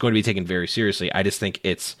 I think it's going to be taken very seriously. I just think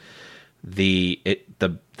it's the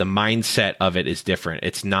mindset of it is different.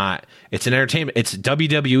 It's an entertainment. It's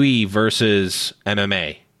WWE versus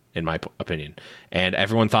MMA, in my opinion. And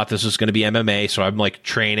everyone thought this was going to be MMA. So I'm like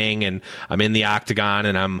training and I'm in the octagon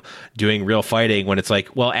and I'm doing real fighting, when it's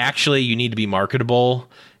like, well, actually you need to be marketable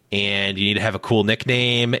and you need to have a cool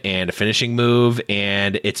nickname and a finishing move,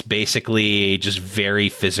 and it's basically just very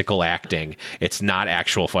physical acting. It's not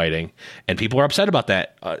actual fighting, and people are upset about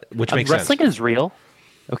that, which makes sense. Wrestling is real.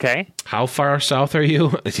 Okay. How far south are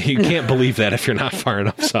you? You can't believe that if you're not far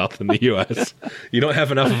enough south in the U.S. You don't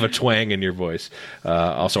have enough of a twang in your voice.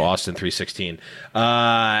 Also, Austin 316.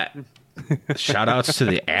 Shout outs to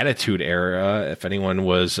the Attitude Era. If anyone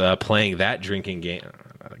was playing that drinking game,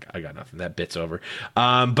 I got nothing. That bit's over.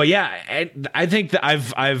 But yeah, I think that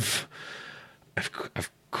I've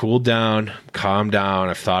cooled down, calmed down.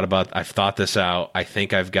 I've thought this out. I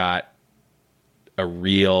think I got a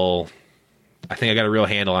real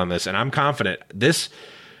handle on this, and I'm confident. This,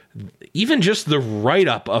 even just the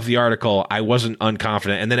write-up of the article, I wasn't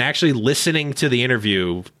unconfident. And then actually listening to the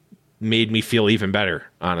interview made me feel even better,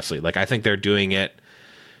 honestly. Like, I think they're doing it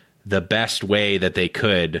the best way that they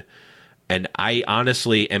could. And I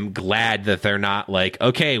honestly am glad that they're not like,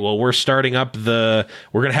 okay, well, we're going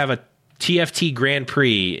to have a TFT Grand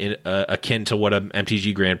Prix akin to what an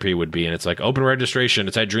MTG Grand Prix would be. And it's like open registration.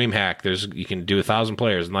 It's at DreamHack. You can do 1,000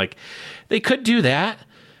 players. And like, they could do that,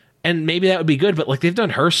 and maybe that would be good. But like, they've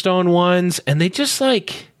done Hearthstone ones, and they just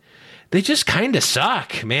kind of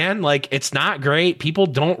suck, man. Like, it's not great. People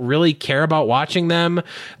don't really care about watching them.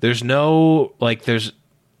 There's no, like, there's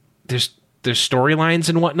storylines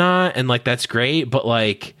and whatnot, and like, that's great, but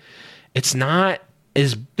like, it's not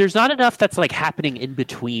as, there's not enough that's like happening in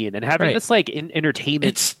between, and having this like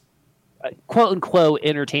entertainment, quote unquote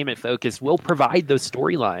entertainment focus will provide those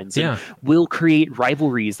storylines and will create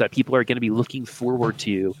rivalries that people are going to be looking forward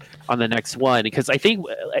to on the next one. Because I think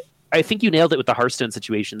you nailed it with the Hearthstone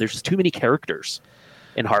situation. There's just too many characters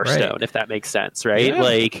in Hearthstone, if that makes sense, right? Yeah.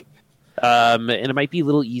 Like, and it might be a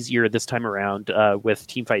little easier this time around with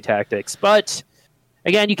Teamfight Tactics, but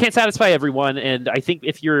again, you can't satisfy everyone. And I think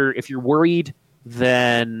if you're worried,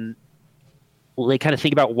 then kind of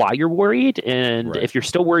think about why you're worried. And if you're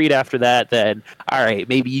still worried after that, then all right,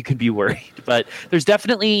 maybe you can be worried. But there's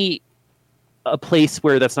definitely a place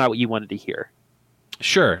where that's not what you wanted to hear.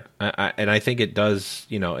 Sure, and I think it does.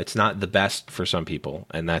 It's not the best for some people,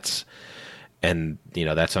 and that's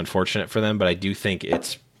unfortunate for them. But I do think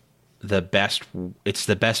it's the best. It's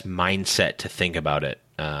the best mindset to think about it.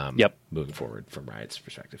 Moving forward from Riot's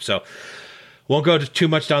perspective. So won't go too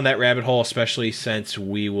much down that rabbit hole, especially since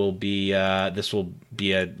we will be. This will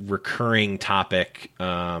be a recurring topic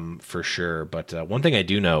for sure. But one thing I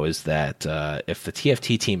do know is that if the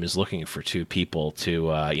TFT team is looking for 2 people to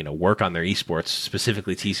work on their esports,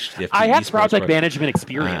 specifically TFT, I have project management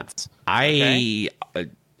experience.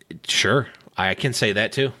 Sure, I can say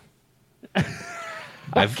that too.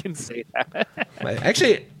 I can say that.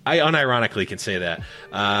 Actually, I unironically can say that.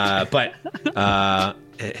 But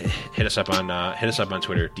hit us up on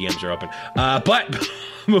Twitter. DMs are open. But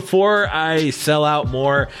before I sell out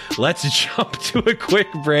more, let's jump to a quick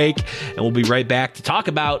break, and we'll be right back to talk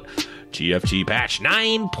about TFT patch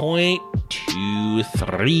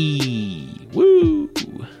 9.23. Woo!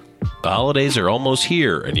 The holidays are almost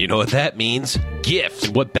here, and you know what that means? Gift.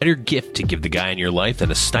 And what better gift to give the guy in your life than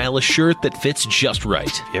a stylish shirt that fits just right?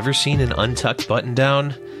 Have you ever seen an untucked button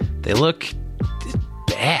down? They look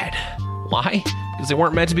bad. Why? Because they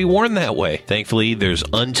weren't meant to be worn that way. Thankfully, there's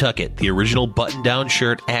Untuck It, the original button-down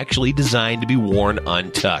shirt actually designed to be worn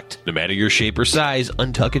untucked. No matter your shape or size,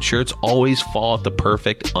 Untuck It shirts always fall at the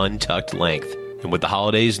perfect untucked length. And with the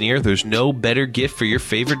holidays near, there's no better gift for your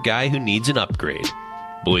favorite guy who needs an upgrade.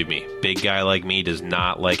 Believe me, big guy like me does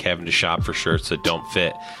not like having to shop for shirts that don't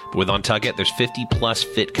fit. But with Untuck It, there's 50-plus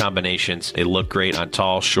fit combinations. They look great on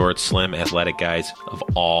tall, short, slim, athletic guys of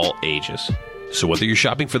all ages. So whether you're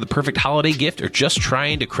shopping for the perfect holiday gift or just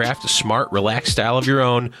trying to craft a smart, relaxed style of your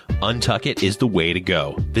own, Untuck It is the way to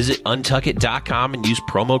go. Visit untuckit.com and use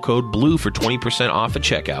promo code BLUE for 20% off at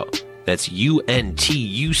checkout. That's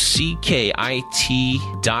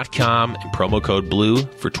UNTUCKIT.com and promo code BLUE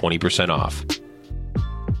for 20% off.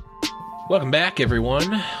 Welcome back,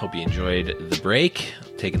 everyone. Hope you enjoyed the break.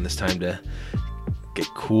 Taking this time to get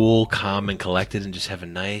cool, calm, and collected and just have a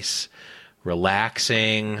nice,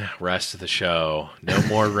 relaxing rest of the show. No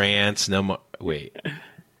more rants. No more. Wait.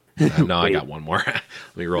 No, I got one more. Let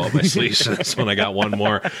me roll up my sleeves for this one. I got one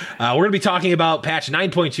more. We're going to be talking about patch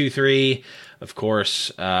 9.23. Of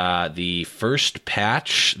course, the first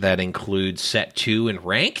patch that includes Set 2 and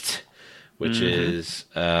Ranked, which is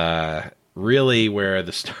really where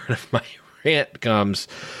the start of my rant comes.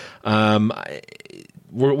 We're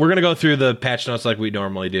going to go through the patch notes like we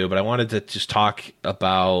normally do, but I wanted to just talk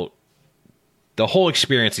about the whole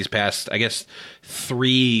experience these past, I guess,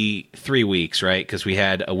 three weeks, right? Because we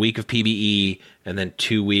had a week of PBE and then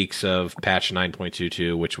 2 weeks of patch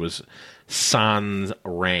 9.22, which was sans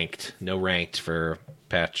ranked, no ranked for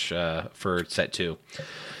patch for Set 2.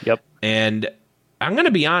 Yep. And I'm going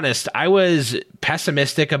to be honest, I was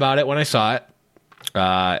pessimistic about it when I saw it.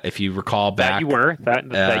 If you recall back,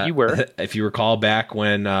 that you were. If you recall back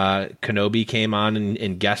when Kenobi came on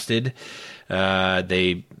and guested,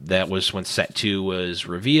 that was when Set 2 was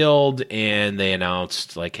revealed, and they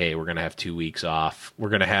announced like, hey, we're gonna have 2 weeks off. We're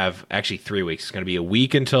gonna have actually 3 weeks. It's gonna be a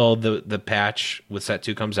week until the patch with Set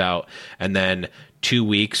 2 comes out, and then 2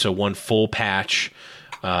 weeks, so one full patch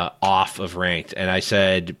off of Ranked. And I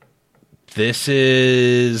said, this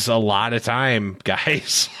is a lot of time,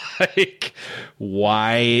 guys. Like,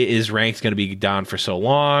 why is Ranked going to be down for so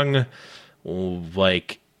long?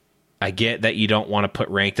 Like, I get that you don't want to put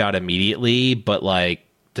Ranked out immediately, but, like,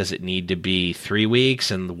 does it need to be 3 weeks?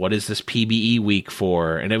 And what is this PBE week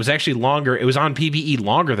for? And it was actually longer. It was on PBE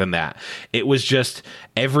longer than that. It was just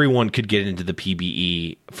everyone could get into the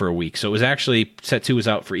PBE for a week. So it was actually, Set 2 was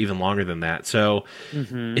out for even longer than that. So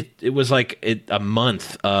it was like a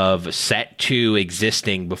month of Set 2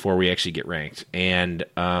 existing before we actually get ranked. And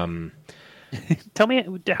tell me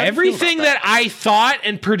everything that I thought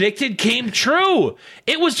and predicted came true.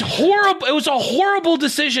 It was horrible. It was a horrible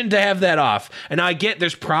decision to have that off. And I get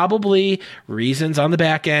there's probably reasons on the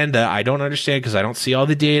back end that I don't understand because I don't see all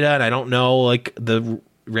the data and I don't know like the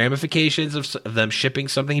ramifications of them shipping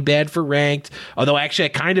something bad for Ranked. Although actually I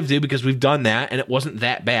kind of do because we've done that and it wasn't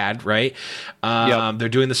that bad, right? They're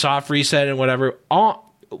doing the soft reset and whatever.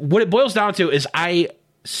 What it boils down to is I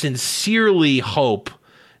sincerely hope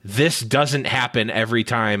this doesn't happen every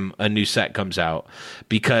time a new set comes out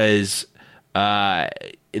because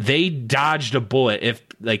they dodged a bullet. If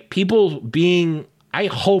like people being, I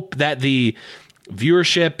hope that the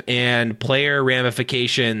viewership and player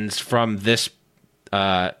ramifications from this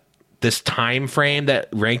time frame that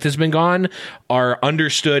Ranked has been gone are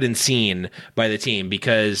understood and seen by the team,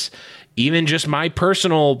 because even just my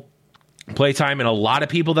personal playtime and a lot of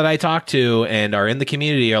people that I talk to and are in the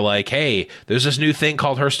community are like, hey, there's this new thing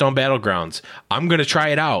called Hearthstone Battlegrounds. I'm going to try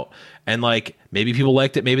it out. And like, maybe people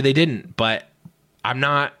liked it, maybe they didn't, but I'm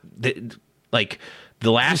not like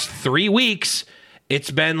the last 3 weeks.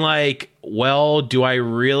 It's been like, well, do I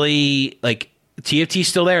really like TFT's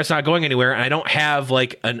still there? It's not going anywhere. And I don't have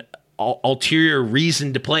like an ulterior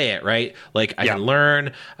reason to play it. Right. Like I can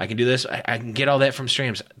learn, I can do this. I can get all that from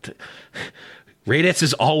streams. Raditz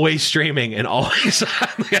is always streaming and always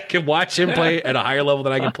I can watch him play at a higher level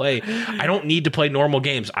than I can play. I don't need to play normal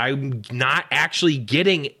games. I'm not actually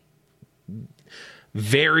getting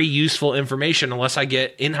very useful information unless I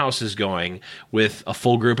get in-houses going with a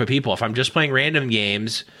full group of people. If I'm just playing random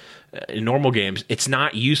games, normal games, it's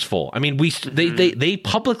not useful. I mean, they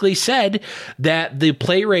publicly said that the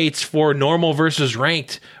play rates for normal versus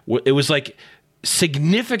ranked, it was like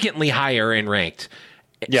significantly higher in ranked.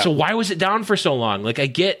 Yeah. So why was it down for so long? Like, I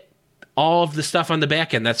get all of the stuff on the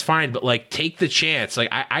back end, that's fine, but like, take the chance. Like,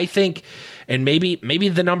 I think, and maybe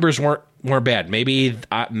the numbers weren't bad. Maybe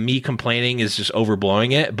me complaining is just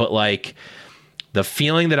overblowing it, but like, the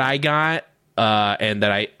feeling that I got, and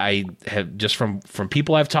that I have just from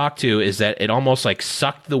people I've talked to, is that it almost like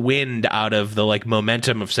sucked the wind out of the like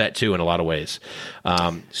momentum of set 2 in a lot of ways.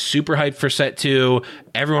 Super hyped for set 2.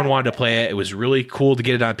 Everyone wanted to play it. It was really cool to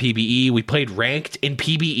get it on PBE. We played ranked in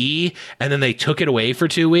PBE, and then they took it away for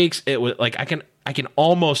 2 weeks. It was like, I can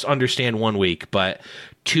almost understand 1 week, but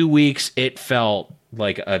 2 weeks, it felt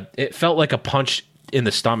like a punch in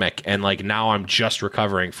the stomach, and like, now I'm just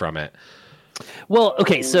recovering from it. Well,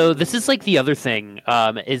 okay, so this is like the other thing,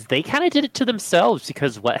 is they kind of did it to themselves,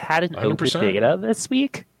 because what had an 100%. open beta this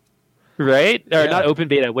week, right? Or Yeah. not open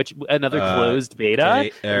beta, which another closed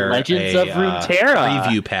beta, Legends of Runeterra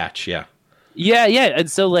preview patch, yeah. Yeah,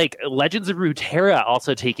 and so like Legends of Runeterra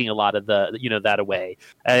also taking a lot of the that away,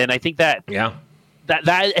 and I think that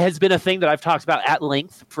that has been a thing that I've talked about at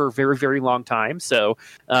length for a very, very long time. So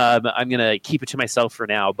I'm going to keep it to myself for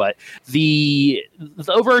now. But the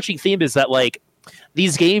overarching theme is that like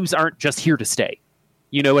these games aren't just here to stay.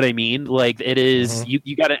 You know what I mean? Like, it is,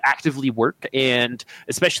 you got to actively work. And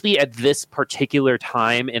especially at this particular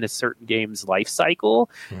time in a certain game's life cycle,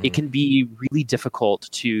 it can be really difficult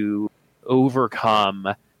to overcome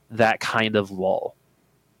that kind of lull.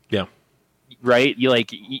 Yeah. Right?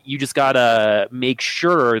 You just gotta make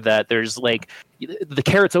sure that there's like the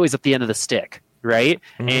carrot's always at the end of the stick, right?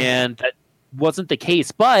 And that wasn't the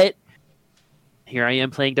case, but here I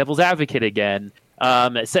am playing devil's advocate again.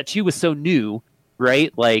 Set 2 was so new,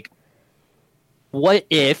 right? Like, what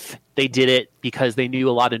if they did it because they knew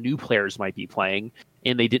a lot of new players might be playing,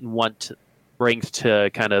 and they didn't want ranked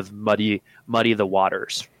to kind of muddy the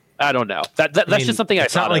waters? I don't know. That's just something I thought.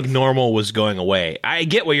 It's not like of. normal was going away. I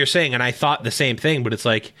get what you're saying, and I thought the same thing, but it's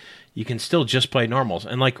like, you can still just play normals.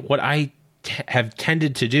 And like, what I have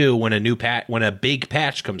tended to do when a big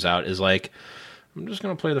patch comes out is like, I'm just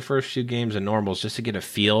going to play the first few games in normals just to get a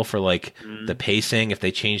feel for like the pacing. If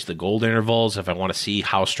they change the gold intervals, if I want to see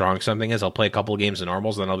how strong something is, I'll play a couple of games in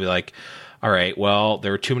normals. Then I'll be like, all right, well,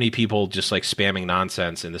 there were too many people just like spamming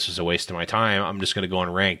nonsense, and this was a waste of my time. I'm just going to go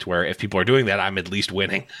on ranked, where if people are doing that, I'm at least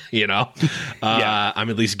winning, I'm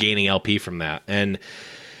at least gaining LP from that. And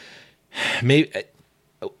maybe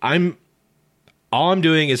all I'm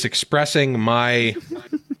doing is expressing my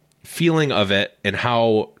feeling of it and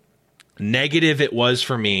how negative it was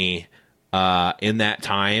for me in that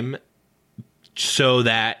time, so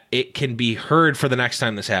that it can be heard for the next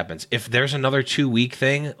time this happens. If there's another 2 week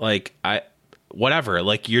thing, like whatever,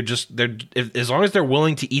 like you're just there. As long as they're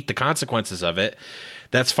willing to eat the consequences of it,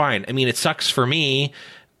 that's fine. I mean, it sucks for me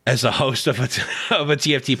as a host of a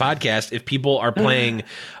TFT podcast if people are playing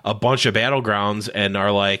a bunch of Battlegrounds and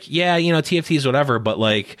are like, yeah, TFT is whatever, but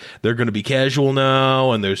like they're going to be casual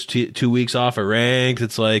now, and there's 2 weeks off of ranked.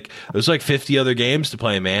 It's like there's like 50 other games to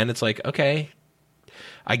play, man. It's like, okay,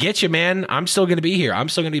 I get you, man. I'm still going to be here. I'm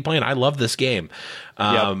still going to be playing. I love this game.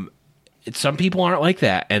 Some people aren't like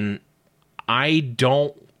that, and I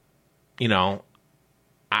don't.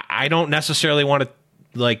 I don't necessarily want to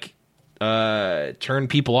like turn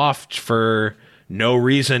people off for no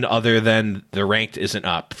reason other than the ranked isn't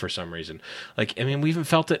up for some reason. Like, I mean, we even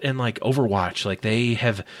felt it in like Overwatch. Like, they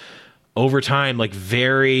have over time like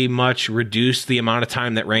very much reduced the amount of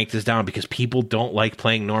time that ranked is down because people don't like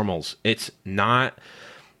playing normals. It's not.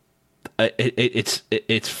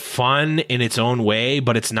 It's fun in its own way,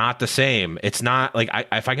 but it's not the same. It's not like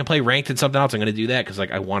if I can play ranked in something else, I'm going to do that because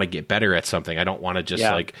like I want to get better at something. I don't want to just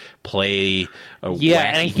like play a wacky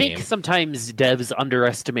and I think game. sometimes devs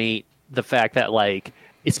underestimate the fact that like,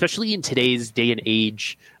 especially in today's day and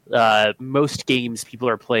age, most games people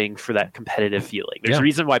are playing for that competitive feeling. There's a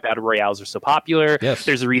reason why battle royales are so popular. Yes.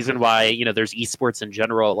 There's a reason why there's esports in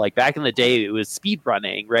general. Like back in the day, it was speed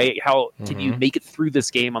running, right? How can you make it through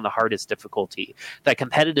this game on the hardest difficulty? That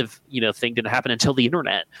competitive thing didn't happen until the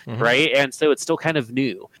internet, right? And so it's still kind of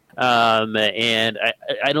new. And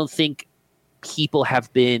I don't think people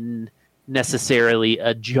have been necessarily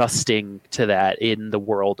adjusting to that in the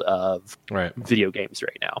world of video games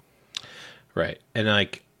right now. Right. And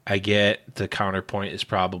like, I get the counterpoint is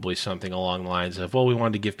probably something along the lines of, well, we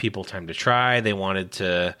wanted to give people time to try. They wanted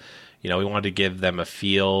to, we wanted to give them a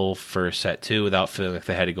feel for set 2 without feeling like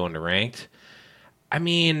they had to go into ranked. I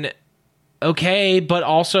mean, okay, but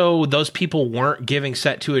also those people weren't giving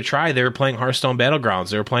set 2 a try. They were playing Hearthstone Battlegrounds.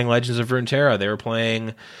 They were playing Legends of Runeterra. They were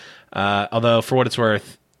playing, although for what it's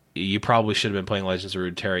worth, you probably should have been playing Legends of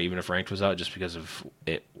Runeterra even if ranked was out, just because of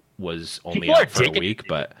it was only People are out for a digging week,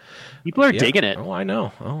 but people are digging it. Oh, I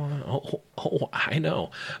know. I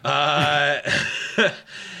know.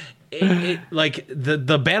 Like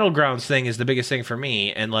the Battlegrounds thing is the biggest thing for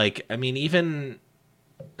me, and like I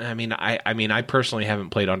personally haven't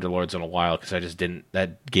played Underlords in a while because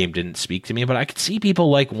that game didn't speak to me, but I could see people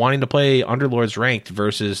like wanting to play Underlords ranked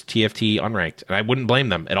versus TFT unranked, and I wouldn't blame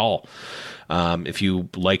them at all if you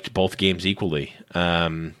liked both games equally.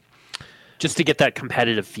 Just to get that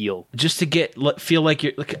competitive feel. Just to feel like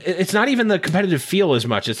you're like, it's not even the competitive feel as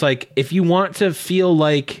much. It's like if you want to feel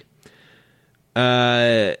like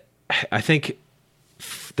I think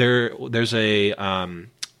there's a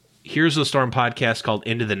Here's the Storm podcast called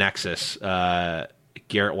Into the Nexus. Garrett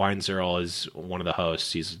Weinzierl is one of the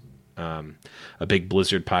hosts. He's a big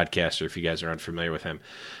Blizzard podcaster, if you guys are unfamiliar with him.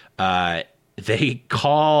 They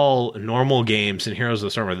call normal games in Heroes of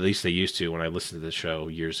the Storm, or at least they used to when I listened to the show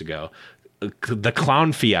years ago, the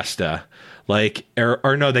Clown Fiesta. Like,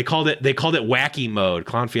 or no, they called it Wacky Mode.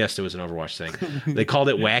 Clown Fiesta was an Overwatch thing. They called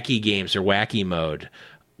it Wacky Games or Wacky Mode,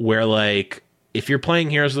 where like if you're playing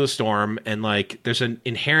Heroes of the Storm and like there's an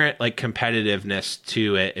inherent like competitiveness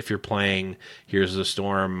to it if you're playing Heroes of the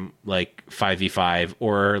Storm like 5v5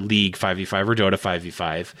 or League 5v5 or Dota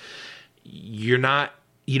 5v5, you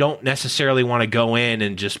don't necessarily want to go in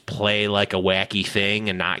and just play like a wacky thing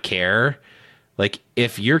and not care. Like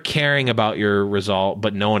if you're caring about your result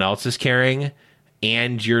but no one else is caring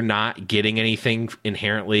and you're not getting anything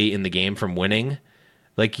inherently in the game from winning,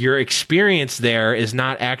 like your experience there is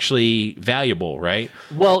not actually valuable, right?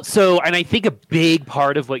 Well, and I think a big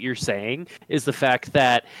part of what you're saying is the fact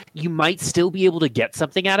that you might still be able to get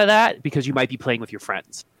something out of that because you might be playing with your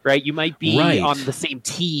friends, right? You might be on the same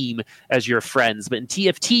team as your friends, but in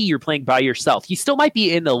TFT, you're playing by yourself. You still might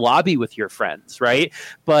be in the lobby with your friends, right?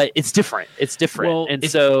 But it's different. Well,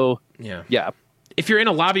 yeah. If you're in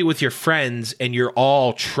a lobby with your friends and you're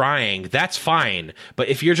all trying, that's fine. But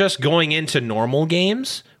if you're just going into normal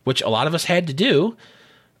games, which a lot of us had to do,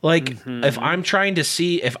 like if I'm trying to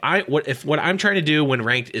see if what I'm trying to do when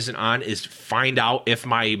ranked isn't on is find out if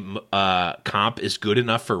my comp is good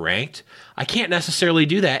enough for ranked, I can't necessarily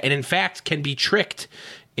do that, and in fact can be tricked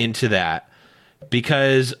into that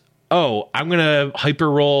because I'm gonna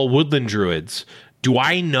hyper roll Woodland Druids. Do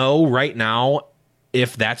I know right now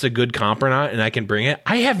if that's a good comp or not and I can bring it?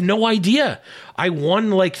 I have no idea. I won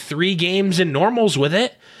like 3 games in normals with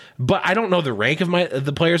it, but I don't know the rank of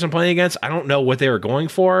the players I'm playing against. I don't know what they were going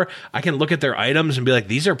for. I can look at their items and be like,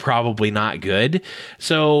 these are probably not good.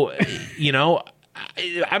 So,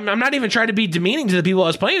 I'm not even trying to be demeaning to the people I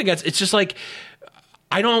was playing against. It's just like,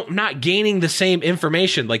 I'm not gaining the same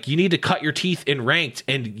information. Like you need to cut your teeth in ranked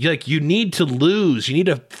and like you need to lose. You need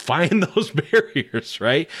to find those barriers,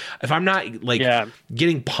 right? If I'm not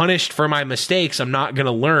getting punished for my mistakes, I'm not going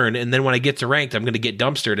to learn. And then when I get to ranked, I'm going to get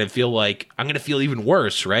dumpstered and feel like I'm going to feel even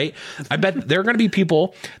worse, right? I bet there are going to be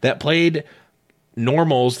people that played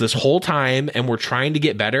normals this whole time and we're trying to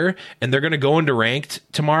get better, and they're going to go into ranked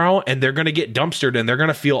tomorrow and they're going to get dumpstered and they're going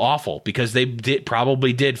to feel awful because they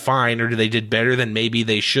probably did fine or they did better than maybe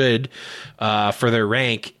they should for their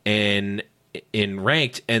rank in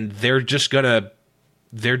ranked, and they're just going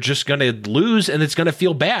to lose and it's going to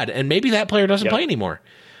feel bad, and maybe that player doesn't play anymore.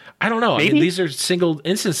 I don't know. Maybe. I mean, these are single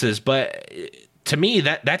instances, but to me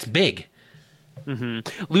that's big.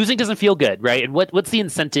 Mm-hmm. Losing doesn't feel good, right? And what's the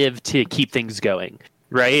incentive to keep things going,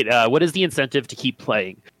 right? What is the incentive to keep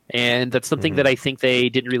playing? And that's something that I think they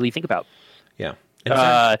didn't really think about. Yeah.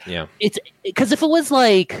 It's because if it was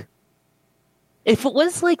like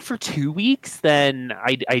for 2 weeks, then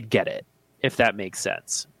I'd get it, if that makes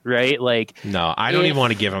sense, right? Like, no, I don't even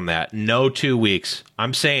want to give them that. No 2 weeks.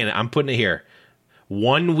 I'm saying it. I'm putting it here.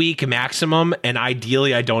 1 week maximum, and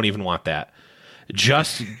ideally, I don't even want that.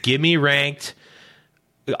 Just give me ranked.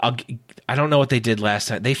 I don't know what they did last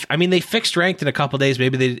time. They fixed ranked in a couple days.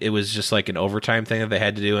 Maybe it was just like an overtime thing that they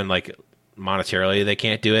had to do, and like monetarily they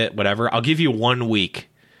can't do it. Whatever. I'll give you 1 week.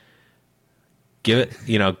 Give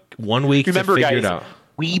it, 1 week to figure it out.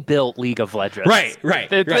 We built League of Legends. Right.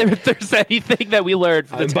 If there's anything that we learned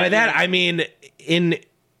from by that, I mean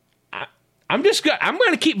I'm going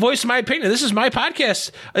to keep voicing my opinion. This is my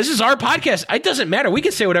podcast. This is our podcast. It doesn't matter. We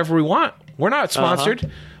can say whatever we want. We're not sponsored.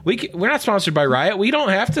 We're not sponsored by Riot. We don't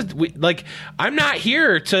have to. I'm not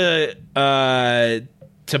here to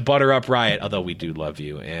butter up Riot, although we do love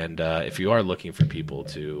you. And if you are looking for people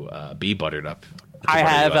to be buttered up, I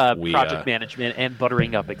have project management and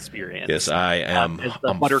buttering up experience. Yes, I am. I'm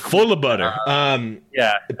full of butter.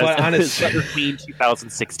 But honestly, Butter Queen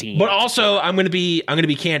 2016. But also, I'm going to be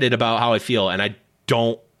candid about how I feel, and I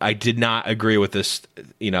don't I did not agree with this,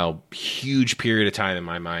 huge period of time in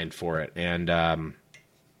my mind for it. And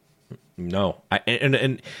no,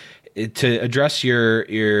 and to address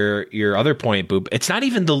your other point, Boop, it's not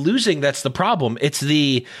even the losing that's the problem. It's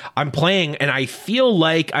I'm playing and I feel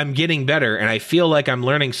like I'm getting better and I feel like I'm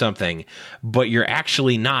learning something, but you're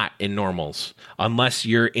actually not in normals unless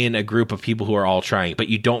you're in a group of people who are all trying. But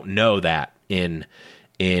you don't know that in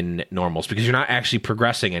normals because you're not actually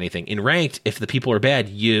progressing anything. In ranked, if the people are bad,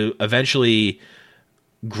 you eventually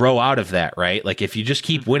grow out of that, right? Like if you just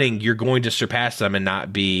keep winning, you're going to surpass them and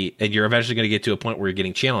you're eventually going to get to a point where you're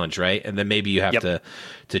getting challenged, right? And then maybe you have to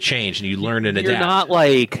change and you learn and adapt.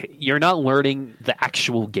 You're not learning the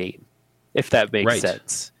actual game, if that makes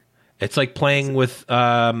sense. It's like playing with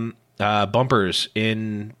bumpers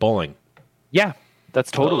in bowling. Yeah. That's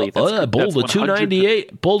totally. Bowled a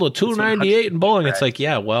 298. Bowled a 298 in bowling. It's like,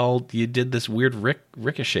 yeah, well, you did this weird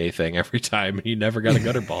ricochet thing every time, and you never got a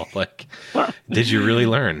gutter ball. Like, did you really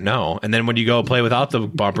learn? No. And then when you go play without the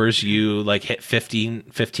bumpers, you like hit 15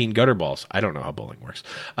 gutter balls. I don't know how bowling works.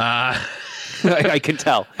 I can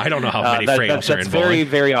tell. I don't know how many frames are in bowling. That's very,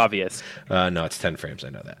 very obvious. No, it's 10 frames.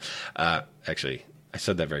 I know that. Actually, I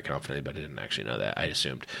said that very confidently, but I didn't actually know that. I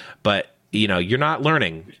assumed, but. You're not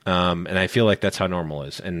learning, and I feel like that's how normal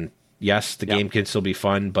is. And yes, the game can still be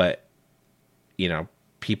fun, but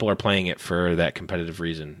people are playing it for that competitive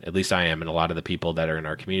reason. At least I am, and a lot of the people that are in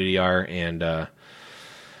our community are. And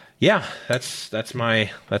that's my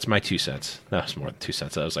 2 cents. That was more than 2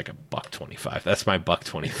 cents. That was like $1.25. That's my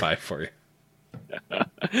 $1.25 for you.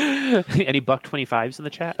 Any $1.25s in the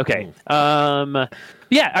chat? Okay.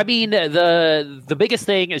 Yeah, I mean the biggest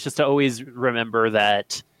thing is just to always remember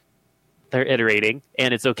that they're iterating,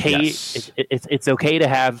 and it's okay. Yes. It's okay to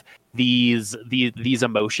have these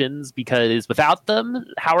emotions, because without them,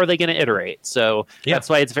 how are they going to iterate? So that's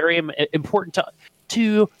why it's very important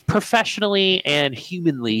to professionally and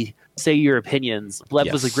humanly say your opinions.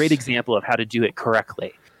 Lev was a great example of how to do it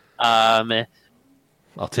correctly. I'll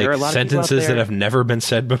take sentences that have never been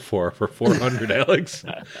said before for 400, Alex.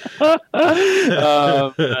 You got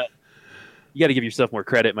to give yourself more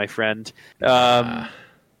credit, my friend.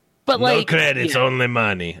 But no credits, only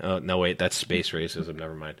money. Oh no, wait, that's space racism.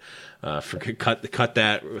 Never mind. Cut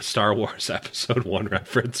that Star Wars Episode 1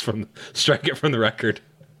 reference strike it from the record.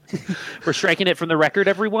 We're striking it from the record,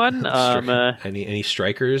 everyone. Any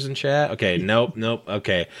strikers in chat? Okay, nope.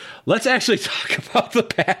 Okay, let's actually talk about the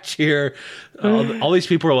patch here. All these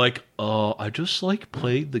people are like, I just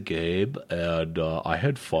played the game and I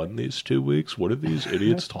had fun these 2 weeks. What are these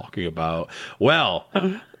idiots talking about? Well.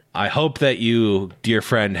 I hope that you, dear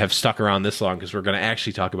friend, have stuck around this long, because we're going to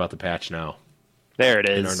actually talk about the patch now. There it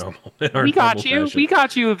is. We got you. Fashion. We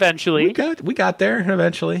got you eventually. We got there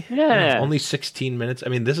eventually. Yeah. Only 16 minutes. I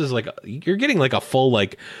mean, this is you're getting a full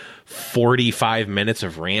 45 minutes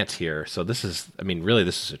of rant here. So this is, really,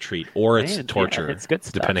 this is a treat, or it's torture. It's good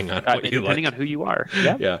stuff. Depending on what you like. Depending on who you are.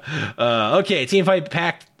 Yeah. Yeah. Okay. Team Fight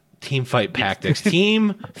Tactics.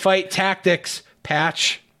 Team Fight Tactics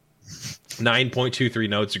patch. 9.23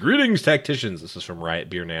 notes. Greetings, tacticians. This is from Riot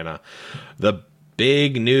Beer Nana. The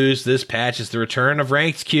big news this patch is the return of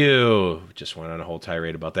Ranked Queue. Just went on a whole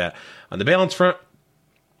tirade about that. On the balance front,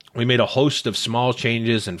 we made a host of small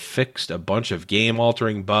changes and fixed a bunch of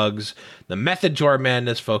game-altering bugs. The method to our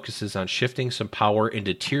madness focuses on shifting some power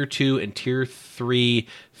into Tier 2 and Tier 3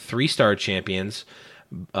 3-star champions,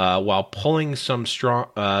 while pulling some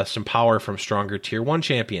power from stronger Tier 1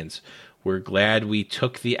 champions. We're glad we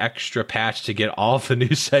took the extra patch to get all the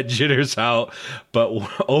new set jitters out, but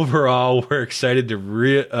overall, we're excited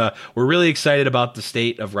we're really excited about the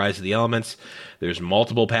state of Rise of the Elements. There's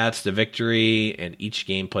multiple paths to victory, and each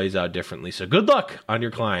game plays out differently. So good luck on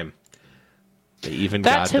your climb. They even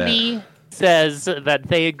got that. That to me says that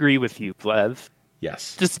they agree with you, Lev.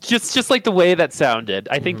 Yes. Just like the way that sounded,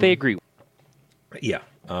 I think they agree. Yeah.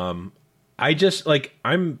 I just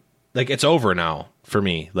it's over now for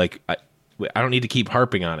me. I don't need to keep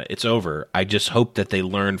harping on it. It's over. I just hope that they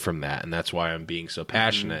learn from that, and that's why I'm being so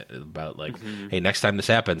passionate about hey, next time this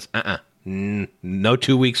happens, no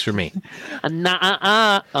 2 weeks for me.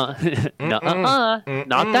 Not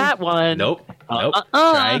that one. Nope.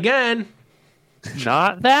 Try again.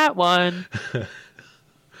 Not that one.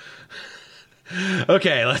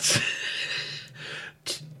 Okay, let's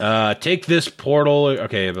take this portal.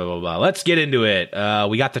 Okay, blah, blah, blah. Let's get into it.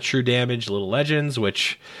 We got the True Damage Little Legends,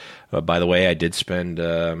 which... by the way, I did spend.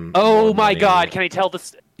 Oh my God! Can I tell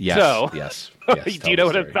this? Yes. So, yes. do you know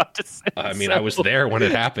what I'm about to say? I mean, I was there when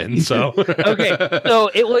it happened. So okay, so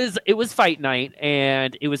it was fight night,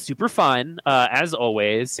 and it was super fun as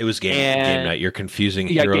always. it was game night. You're confusing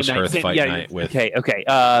Heroes Hearth fight night with okay.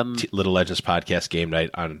 Little Legends podcast game night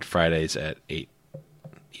on Fridays at 8.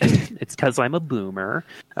 It's because I'm a boomer.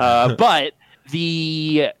 But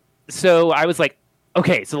so I was like,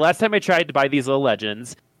 okay, so the last time I tried to buy these Little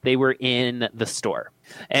Legends, they were in the store,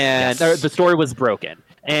 and the store was broken.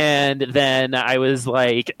 And then I was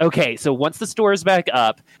like, okay, so once the store is back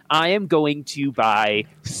up, I am going to buy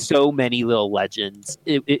so many Little Legends.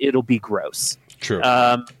 It'll be gross. True.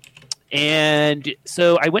 And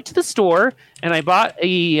so I went to the store and I bought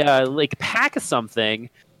a pack of something,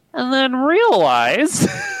 and then realized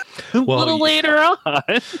a little later on,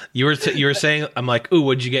 you were saying, I'm like, ooh,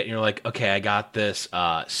 what'd you get? And you're like, okay, I got this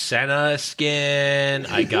Senna skin.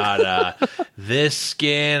 I got this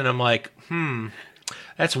skin. And I'm like,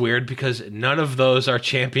 that's weird because none of those are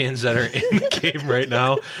champions that are in the game right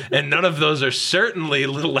now, and none of those are certainly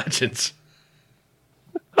Little Legends.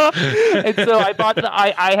 And so I bought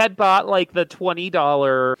I had bought like the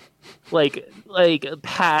 $20 like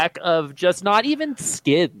pack of just not even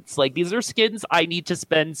skins. Like, these are skins I need to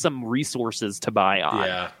spend some resources to buy on.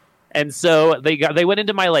 Yeah. And so they went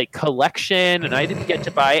into my like collection, and I didn't get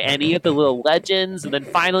to buy any of the Little Legends. And then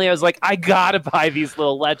finally I was like, I gotta buy these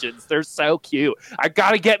Little Legends. They're so cute. I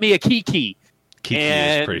gotta get me a Kiki. Kiki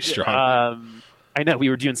is pretty strong. I know we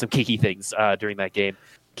were doing some Kiki things during that game.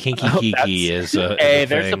 Kinky Kiki is hey,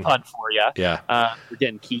 there's a pun for you. Yeah. We're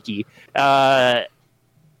getting Kiki. I'm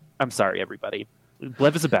sorry, everybody.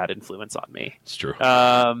 Blev is a bad influence on me. It's true.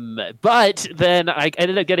 But then I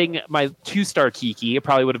ended up getting my 2-star Kiki. I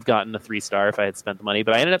probably would have gotten a 3-star if I had spent the money,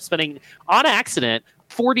 but I ended up spending, on accident,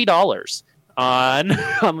 $40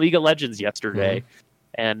 on League of Legends yesterday.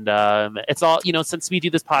 And it's all, since we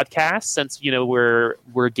do this podcast, since we're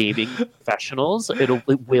gaming professionals, it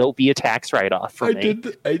will be a tax write-off for me.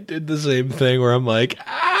 I did the same thing where I'm like,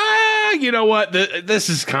 you know what? This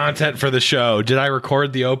is content for the show. Did I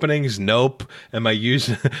record the openings? Nope. Am I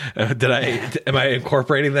am I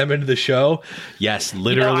incorporating them into the show? Yes,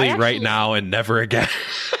 literally right now and never again.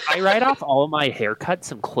 I write off all of my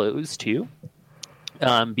haircuts and clothes too,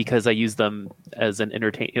 because I use them as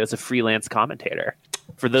as a freelance commentator.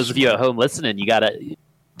 For those of you at home listening, you gotta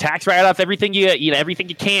tax write off everything everything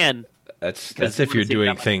you can. That's if you're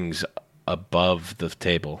doing things above the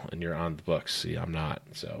table and you're on the books. See, I'm not.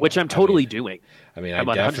 So which I'm totally doing. I mean, I'm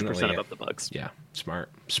I 100% above the books. Yeah, smart.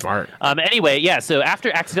 Anyway, yeah. So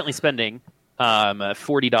after accidentally spending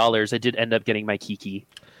 $40, I did end up getting my Kiki.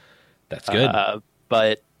 That's good.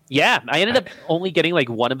 But yeah, I ended up only getting like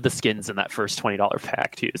one of the skins in that first $20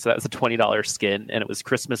 pack too. So that was a $20 skin, and it was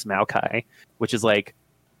Christmas Maokai, which is like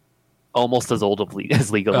almost as old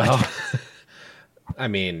as League of Legends. I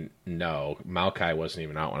mean, no, Maokai wasn't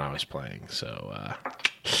even out when I was playing, so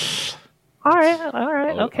all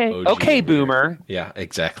right, okay. Okay, boomer. Yeah,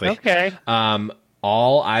 exactly. Okay.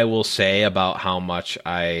 All I will say about how much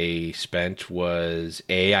I spent was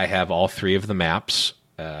I have all 3 of the maps,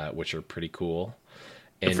 which are pretty cool.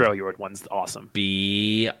 And the Freljord one's awesome.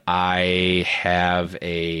 B, I have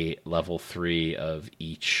a level 3 of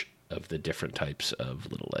each of the different types of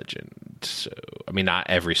Little Legend. So, I mean, not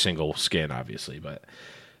every single skin, obviously, but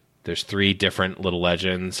there's 3 different Little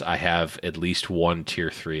Legends. I have at least one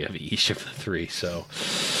tier 3 of each of the 3. So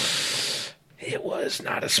it was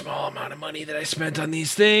not a small amount of money that I spent on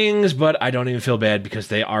these things, but I don't even feel bad because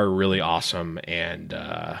they are really awesome. And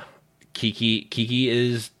Kiki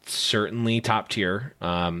is certainly top tier,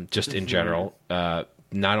 just in general.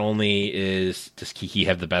 Not only does Kiki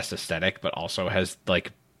have the best aesthetic, but also has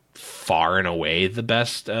like far and away the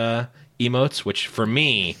best emotes, which for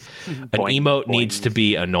me, an emote needs to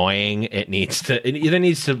be annoying. It either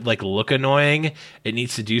needs to like look annoying, it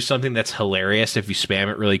needs to do something that's hilarious if you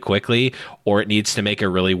spam it really quickly, or it needs to make a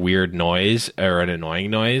really weird noise or an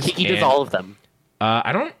annoying noise. Kiki does all of them.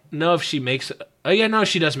 I don't know if she makes. Oh yeah, no,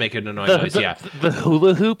 she does make an annoying noise. Yeah, the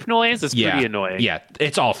hula hoop noise is pretty annoying. Yeah,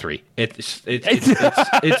 it's all 3. It's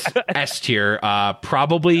S tier.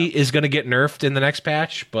 Probably is going to get nerfed in the next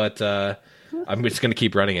patch, but I'm just going to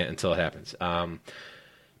keep running it until it happens. But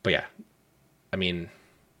yeah, I mean,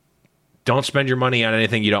 don't spend your money on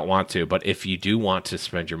anything you don't want to. But if you do want to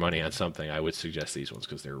spend your money on something, I would suggest these ones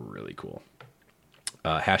because they're really cool.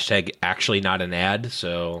 Hashtag actually not an ad,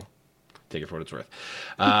 so Take it for what it's worth.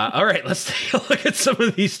 All right, let's take a look at some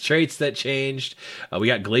of these traits that changed. We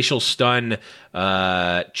got Glacial Stun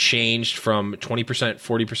changed from 20%, 40%,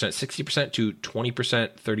 60% to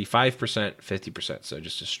 20%, 35%, 50%. So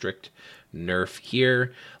just a strict nerf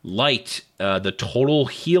here. Light, the total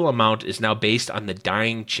heal amount is now based on the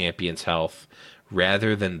dying champion's health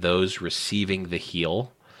rather than those receiving the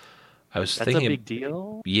heal. That's a big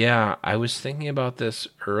deal. Yeah, I was thinking about this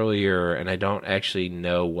earlier, and I don't actually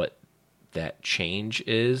know what that change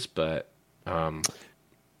is, but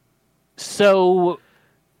so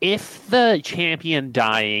if the champion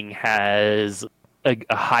dying has a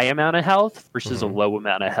high amount of health versus a low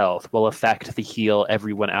amount of health, will affect the heal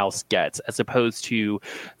everyone else gets, as opposed to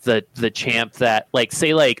the champ that, like,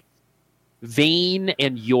 say, like Vayne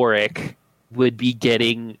and Yorick would be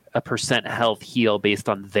getting a percent health heal based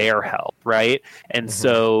on their health, right? And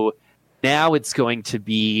so now it's going to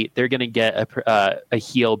be, they're going to get a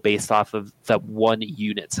heal based off of that one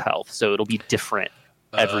unit's health. So it'll be different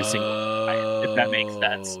every single time, if that makes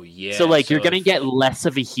sense. Yeah, so like you're going to get less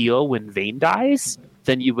of a heal when Vayne dies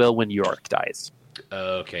than you will when Yorick dies.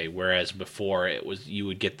 Okay, whereas before it was, you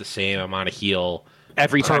would get the same amount of heal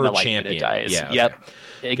every time per a light champion unit dies. Yeah, okay. Yep.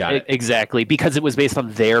 Exactly, because it was based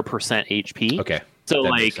on their percent HP. Okay. So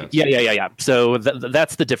like, yeah. So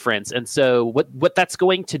that's the difference. And so what that's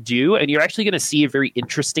going to do, and you're actually going to see a very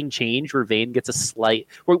interesting change where Vayne gets a slight.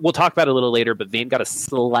 We'll talk about it a little later, but Vayne got a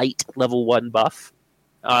slight level 1 buff.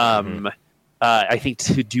 I think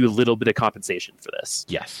to do a little bit of compensation for this.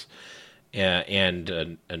 Yes. And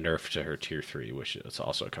a nerf to her tier 3, which is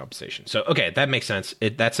also a compensation. So, okay, that makes sense.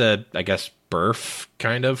 That's a, I guess, burf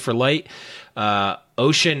kind of for light.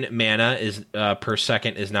 Ocean mana is per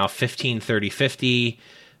second is now 15-30-50,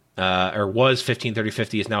 or was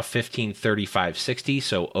 15-30-50, is now 15-35-60.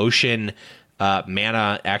 So Ocean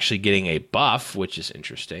mana actually getting a buff, which is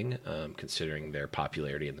interesting, considering their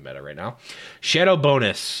popularity in the meta right now. Shadow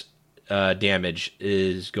bonus damage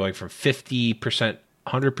is going from 50%,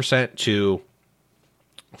 100% to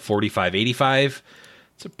 45-85.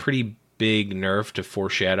 It's a pretty big nerf to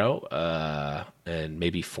foreshadow, and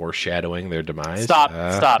maybe foreshadowing their demise. Stop.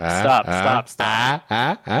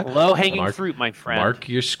 Low hanging fruit, my friend. Mark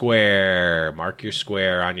your square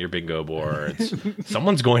on your bingo boards.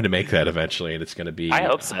 Someone's going to make that eventually, and it's going to be, I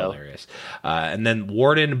hope so, hilarious. And then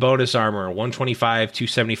Warden bonus armor, 125,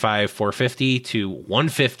 275, 450 to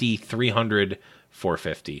 150, 300,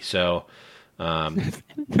 450. So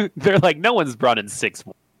they're like, no one's brought in 6.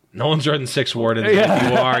 No one's running 6 Wardens. Yeah.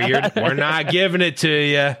 If you are, we're not giving it to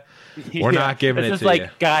you. We're not giving it to like, you.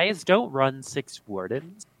 Guys, don't run 6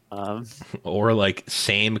 Wardens. Or like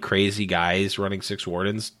same crazy guys running 6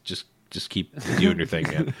 Wardens. Just keep doing your thing,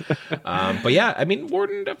 man. But yeah, I mean,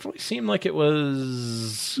 Warden definitely seemed like it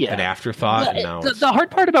was an afterthought. The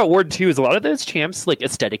hard part about Warden 2 is a lot of those champs, like,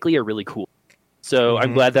 aesthetically are really cool. So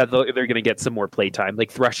I'm glad that they're going to get some more playtime,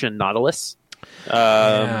 like Thresh and Nautilus.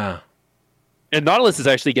 Yeah. And Nautilus is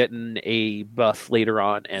actually getting a buff later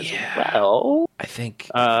on as well. I think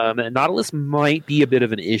Nautilus might be a bit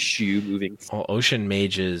of an issue moving forward. Well, Ocean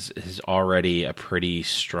Mages is already a pretty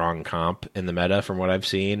strong comp in the meta from what I've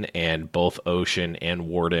seen, and both Ocean and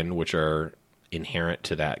Warden, which are inherent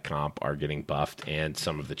to that comp, are getting buffed, and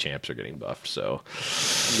some of the champs are getting buffed. So,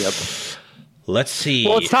 yep. Let's see.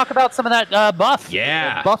 Well, let's talk about some of that buff.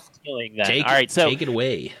 Yeah. Buff killing then. All right, so take it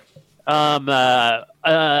away.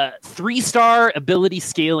 3-star ability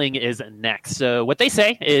scaling is next. So what they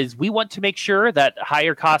say is, we want to make sure that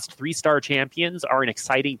higher cost 3-star champions are an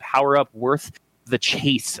exciting power up worth the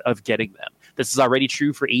chase of getting them. This is already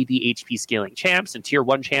true for AD HP scaling champs and tier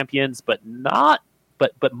 1 champions, but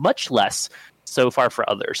much less so far for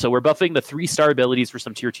others. So we're buffing the 3-star abilities for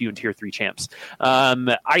some tier 2 and tier 3 champs.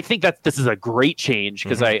 I think that this is a great change,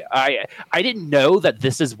 because I didn't know that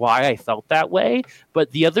this is why I felt that way, but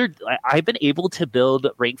I've been able to build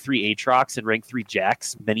rank 3 Aatrox and rank 3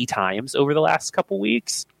 Jax many times over the last couple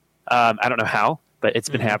weeks. I don't know how, but it's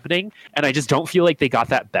been happening, and I just don't feel like they got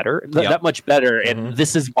that better, that much better, and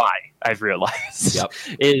this is why I've realized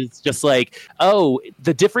is just like,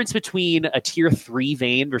 the difference between a tier 3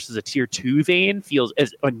 Vayne versus a tier 2 Vayne feels,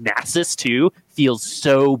 as a Nasus too, feels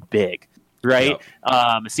so big, right?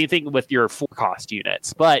 Same thing with your 4-cost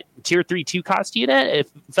units, but tier 3 2-cost unit,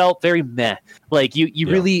 it felt very meh. Like you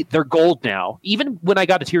really, they're gold now. Even when I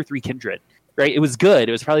got a tier 3 Kindred, right? It was good.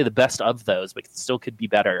 It was probably the best of those, but it still could be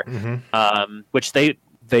better. Which they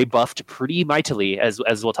buffed pretty mightily, as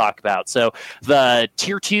we'll talk about. So the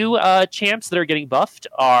tier 2 champs that are getting buffed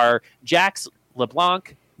are Jax,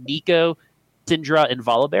 LeBlanc, Nico, Syndra, and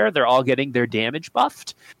Volibear. They're all getting their damage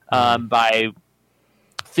buffed by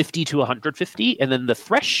 50 to 150. And then the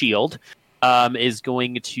Thresh Shield is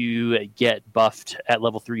going to get buffed at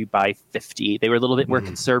level 3 by 50. They were a little bit more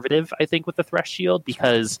conservative, I think, with the Thresh Shield,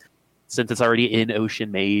 because since it's already in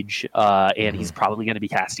Ocean Mage, and he's probably going to be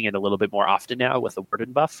casting it a little bit more often now with the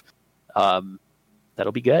Warden buff,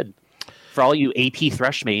 that'll be good. For all you AP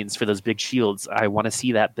Thresh mains for those big shields, I want to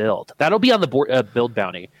see that build. That'll be on the build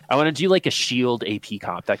bounty. I want to do like a shield AP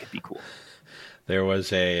comp. That could be cool. There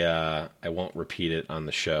was I won't repeat it on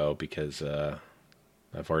the show because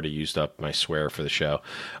I've already used up my swear for the show.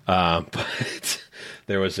 But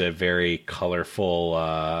there was a very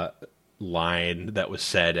colorful line that was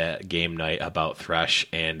said at game night about Thresh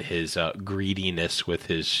and his greediness with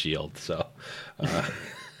his shield. So, all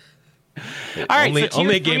right,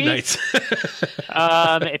 only game nights.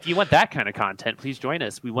 If you want that kind of content, please join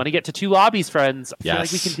us. We want to get to 2 lobbies, friends. I feel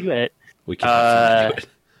like we can do it. We can do it.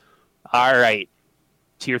 All right,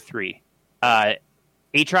 tier 3.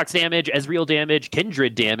 Aatrox damage, Ezreal damage,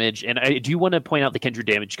 Kindred damage, and I do want to point out the Kindred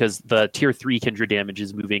damage because the tier 3 Kindred damage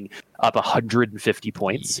is moving up 150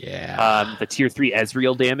 points. Yeah. The tier 3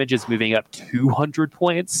 Ezreal damage is moving up 200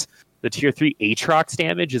 points. The tier 3 Aatrox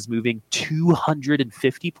damage is moving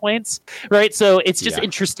 250 points, right? So it's just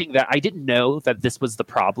interesting that I didn't know that this was the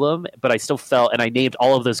problem, but I still felt, and I named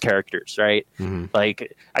all of those characters, right?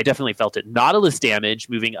 Like, I definitely felt it. Nautilus damage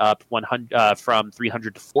moving up 100 from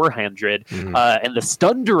 300 to 400, and the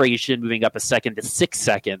stun duration moving up a second to 6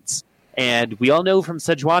 seconds. And we all know from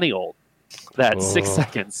Sejuani ult that 6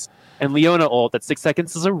 seconds, and Leona ult that 6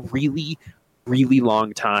 seconds is a really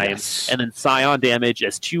long time. And then Scion damage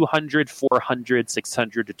as 200, 400,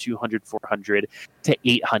 600 to 200, 400 to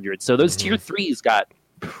 800. So those tier 3s got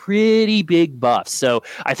pretty big buffs. So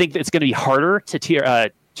I think it's going to be harder to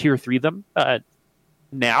tier 3 them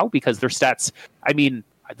now because their stats, I mean,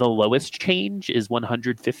 the lowest change is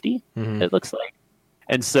 150, it looks like.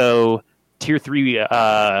 And so tier 3,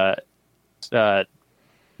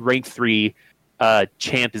 rank 3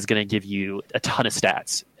 champ is going to give you a ton of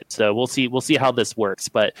stats. So we'll see how this works,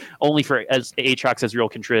 but only for Aatrox,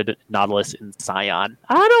 Ezreal, Kindred, Nautilus, and Scion.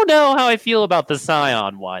 I don't know how I feel about the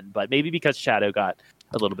Scion one, but maybe because Shadow got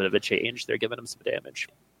a little bit of a change, they're giving him some damage.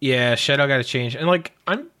 Yeah, Shadow got a change, and like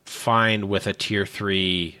I'm fine with a tier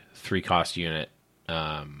 3 cost unit,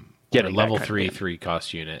 getting level 3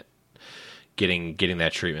 cost unit, getting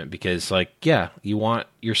that treatment because like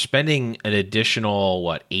you're spending an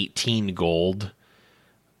additional 18 gold.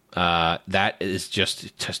 That is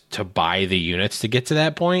just to buy the units to get to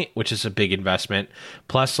that point, which is a big investment.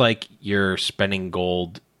 Plus, like, you're spending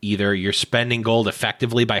gold. Either you're spending gold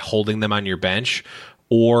effectively by holding them on your bench,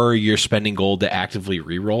 or you're spending gold to actively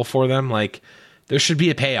reroll for them. Like, there should be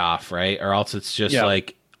a payoff, right? Or else it's just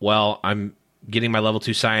like, well, I'm getting my level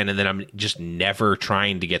 2 Scion, and then I'm just never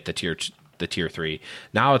trying to get the tier 3.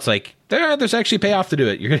 Now it's like there's actually payoff to do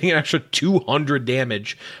it. You're getting an extra 200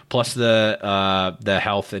 damage plus the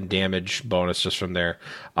health and damage bonus just from their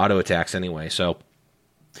auto attacks anyway. So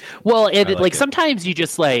sometimes you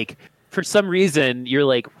just like for some reason you're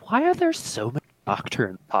like, why are there so many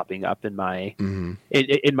Nocturne popping up in my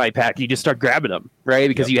in my pack? You just start grabbing them, right?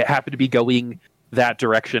 Because you happen to be going that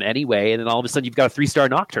direction anyway, and then all of a sudden you've got a 3-star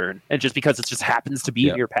Nocturne, and just because it just happens to be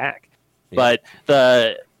in your pack. But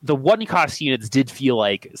the one cost units did feel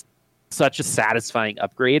like such a satisfying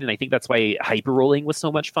upgrade, and I think that's why hyper rolling was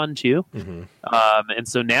so much fun too. And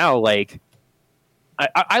so now, like,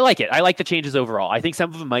 I like it. I like the changes overall. I think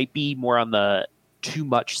some of them might be more on the too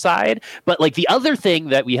much side, but like the other thing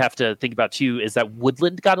that we have to think about too is that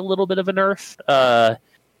Woodland got a little bit of a nerf.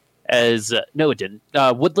 No, it didn't.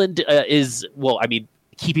 Woodland is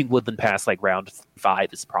keeping Woodland past like round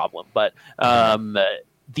 5 is a problem, but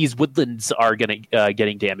these Woodlands are getting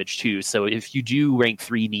damaged too. So if you do rank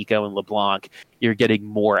 3 Nico and LeBlanc, you're getting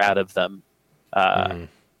more out of them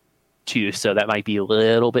too. So that might be a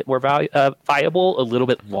little bit more viable, a little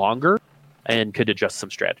bit longer, and could adjust some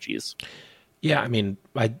strategies. Yeah, I mean,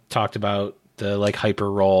 I talked about the like hyper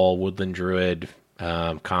roll Woodland Druid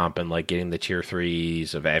comp and like getting the tier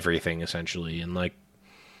 3s of everything essentially, and like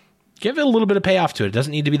give it a little bit of payoff to it. It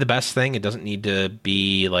doesn't need to be the best thing. It doesn't need to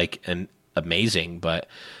be like an amazing, but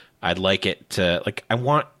I'd like it to like I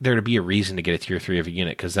want there to be a reason to get a tier 3 of a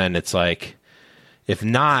unit, because then it's like if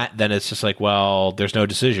not, then it's just like, well, there's no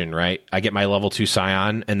decision, right? I get my level 2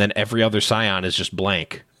 Scion, and then every other Scion is just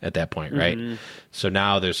blank at that point, right? So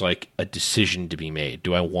now there's like a decision to be made.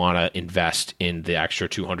 Do I want to invest in the extra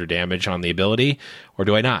 200 damage on the ability, or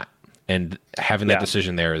do I not? And having that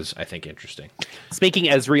decision there is, I think, interesting. Speaking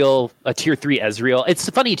Ezreal, a tier 3 Ezreal, it's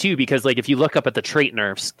funny too, because like if you look up at the trait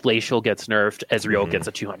nerfs, Glacial gets nerfed, Ezreal gets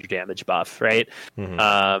a 200 damage buff, right?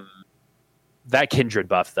 That Kindred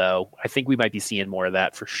buff, though, I think we might be seeing more of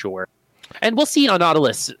that for sure. And we'll see on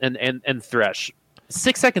Nautilus and Thresh.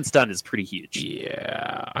 6-second stun is pretty huge.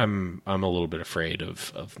 Yeah, I'm a little bit afraid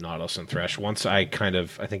of Nautilus and Thresh. Once I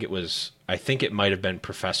think it might have been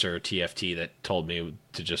Professor TFT that told me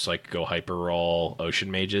to just like go hyper roll Ocean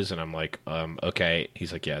Mages, and I'm like, okay.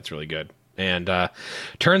 He's like, yeah, it's really good. And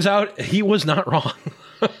turns out he was not wrong.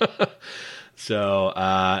 So,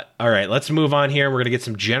 all right, let's move on here. We're going to get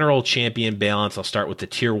some general champion balance. I'll start with the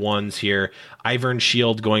tier 1s here. Ivern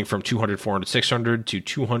Shield going from 200, 400, 600 to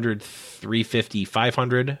 200, 350,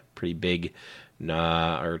 500. Pretty big,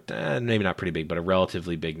 maybe not pretty big, but a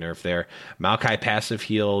relatively big nerf there. Maokai Passive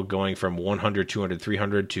Heal going from 100, 200,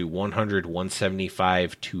 300 to 100,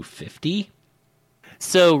 175, 250.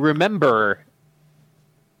 So remember,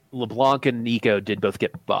 LeBlanc and Nico did both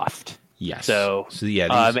get buffed. Yes. So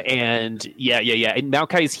yeah. And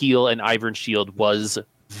Maokai's heal and Ivern Shield was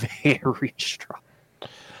very strong.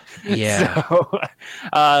 Yeah. So,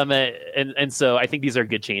 and so I think these are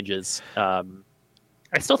good changes. I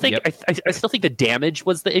still think I still think the damage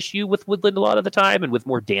was the issue with Woodland a lot of the time, and with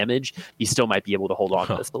more damage, you still might be able to hold on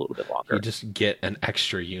to this a little bit longer. You just get an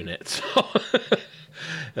extra unit, so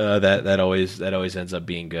that always ends up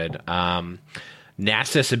being good.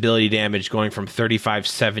 Nasus ability damage going from 35,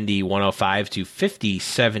 70, 105 to 50,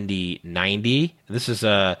 70, 90. This is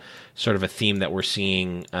a sort of a theme that we're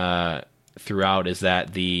seeing throughout, is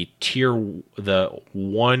that the tier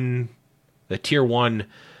 1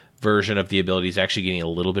 version of the ability is actually getting a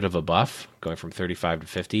little bit of a buff, going from 35 to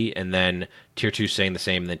 50, and then tier 2 staying the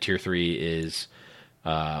same, and then tier 3 is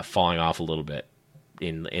falling off a little bit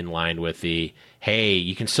in line with the, hey,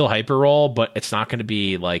 you can still hyper roll, but it's not going to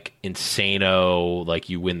be like insano, like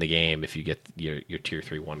you win the game if you get your tier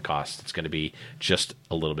 3 1 cost. It's going to be just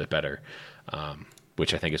a little bit better,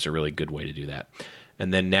 which I think is a really good way to do that.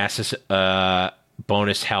 And then Nasus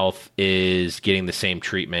bonus health is getting the same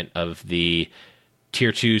treatment of the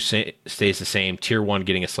tier 2 stays the same, tier 1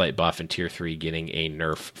 getting a slight buff, and tier 3 getting a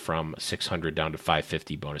nerf from 600 down to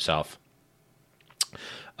 550 bonus health.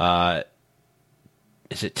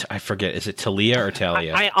 I forget, is it Talia or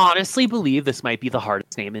Talia? I honestly believe this might be the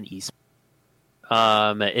hardest name in esports.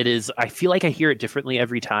 It is. I feel like I hear it differently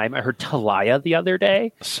every time. I heard Talia the other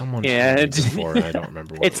day. Someone told me before, and I don't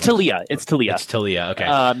remember what it's Talia. It's Talia. It's Talia, okay.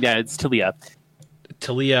 Yeah, it's Talia.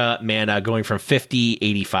 Talia mana going from 50,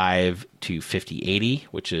 85 to 50, 80,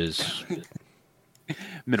 which is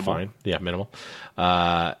minimal. Fine. Yeah, minimal.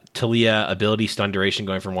 Talia ability stun duration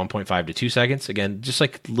going from 1.5 to 2 seconds. Again, just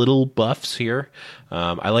like little buffs here.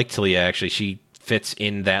 I like Talia, actually. She fits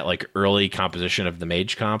in that like early composition of the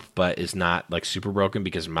mage comp, but is not like super broken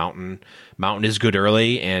because Mountain is good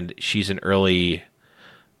early, and she's an early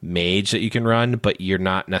mage that you can run, but you're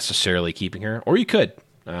not necessarily keeping her, or you could.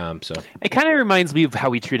 So it kind of reminds me of how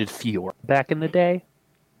we treated Fiora back in the day,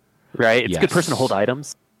 right? It's a good person to hold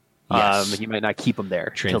items. Yes. You might not keep them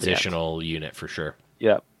there. Transitional unit for sure.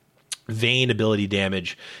 Yeah. Vayne ability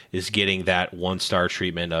damage is getting that 1-star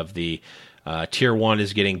treatment of the tier 1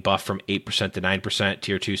 is getting buffed from 8% to 9%,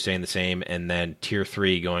 tier 2 staying the same, and then tier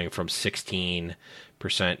 3 going from 16%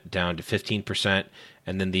 down to 15%.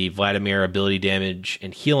 And then the Vladimir ability damage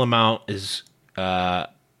and heal amount is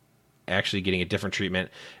actually getting a different treatment.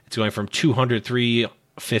 It's going from 200,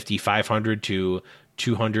 350, 500 to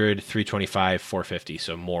 200, 325, 450.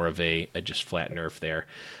 So more of a just flat nerf there.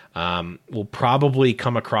 We'll probably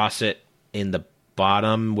come across it in the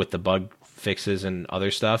bottom with the bug fixes and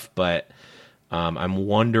other stuff, but I'm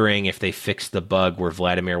wondering if they fixed the bug where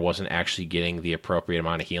Vladimir wasn't actually getting the appropriate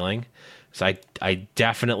amount of healing. So I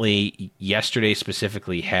definitely, yesterday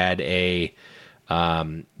specifically, had a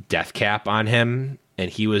death cap on him, and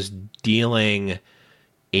he was dealing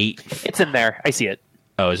 8... It's in there. I see it.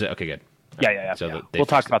 Oh, is it? Okay, good. Yeah. So we'll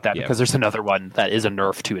talk about that because there's another one that is a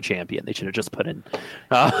nerf to a champion. They should have just put in.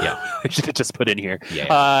 They should have just put in here.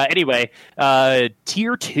 Yeah. Anyway,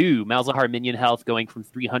 tier 2 Malzahar minion health going from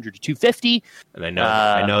 300 to 250. And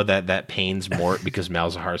I know that pains Mort because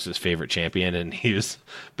Malzahar is his favorite champion, and he's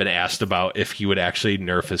been asked about if he would actually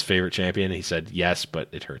nerf his favorite champion. He said yes, but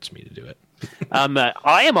it hurts me to do it.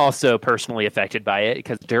 I am also personally affected by it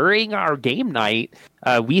because during our game night,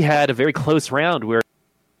 we had a very close round where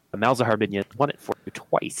Malzahar minion won it for you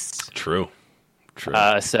twice. True.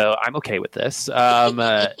 So I'm okay with this.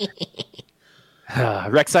 Rek'Sai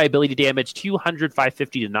ability damage 200,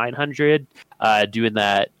 550 to 900. Doing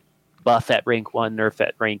that buff at rank 1, nerf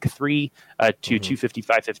at rank 3 to 250,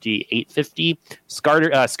 550, 850.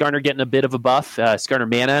 Skarner getting a bit of a buff. Skarner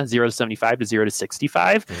mana 0 to 75 to 0 to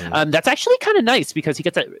 65. That's actually kind of nice because he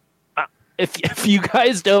gets a. If you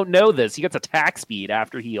guys don't know this, he gets attack speed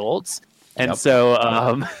after he ults. And so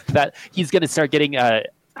that he's going to start getting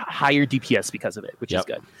higher DPS because of it, which is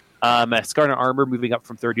good. Skarner armor moving up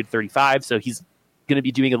from 30 to 35, so he's going to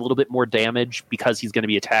be doing a little bit more damage because he's going to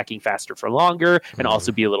be attacking faster for longer and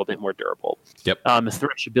also be a little bit more durable.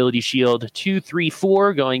 Thresh ability shield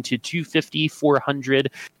 234 going to 250,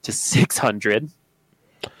 400 to 600.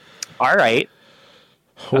 All right.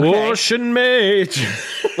 Ocean Mage.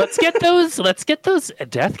 let's get those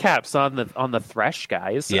death caps on the Thresh,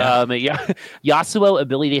 guys. Yasuo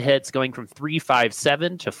ability hits going from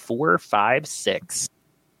 357 to 456.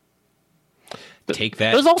 Take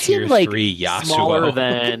that. Those all tier seem like 3 Yasuo. Smaller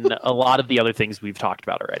than a lot of the other things we've talked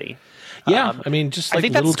about already. Yeah, I mean, just like I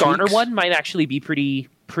think that Skarner tweaks. one might actually be pretty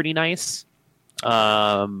nice.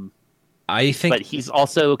 I think, but he's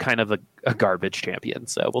also kind of a garbage champion,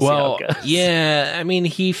 so we'll see how it goes. Yeah, I mean,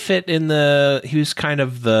 he fit in he was kind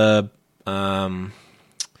of the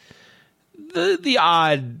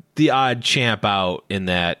odd champ out in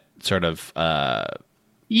that sort of But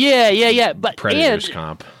Predators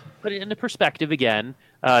comp. Put it into perspective again.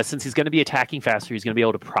 Since he's going to be attacking faster, he's going to be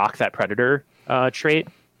able to proc that Predator trait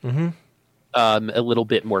a little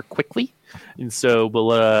bit more quickly, and so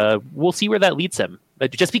we'll see where that leads him.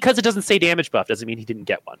 But just because it doesn't say damage buff doesn't mean he didn't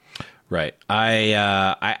get one. Right.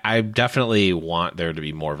 I definitely want there to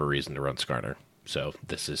be more of a reason to run Skarner. So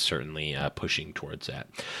this is certainly pushing towards that.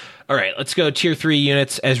 All right, let's go tier 3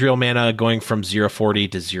 units. Ezreal mana going from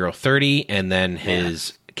 0.40 to 0.30, and then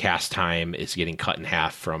his cast time is getting cut in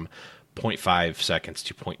half from 0.5 seconds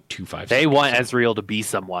to 0.25 seconds. They want Ezreal to be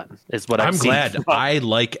someone, is what I'm glad. I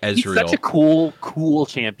like Ezreal. He's such a cool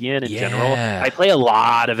champion in general. I play a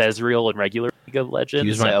lot of Ezreal in regular League of Legends. He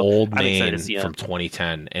was my old I'm main to from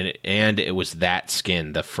 2010, and it was that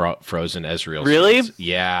skin, the frozen Ezreal. Really? Skins.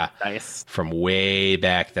 Yeah. Nice. From way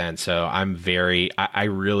back then. So I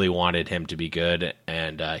really wanted him to be good,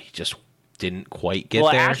 and he just didn't quite get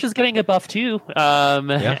there. Ash is getting a buff too.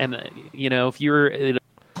 And if you're a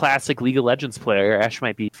classic League of Legends player, Ash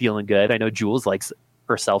might be feeling good. I know Jules likes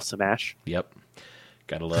herself some Ash. Yep.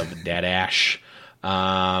 Gotta love that Ash.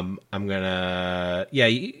 I'm gonna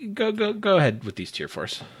go ahead with these tier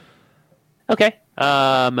 4s. Okay.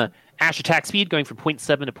 Ash attack speed going from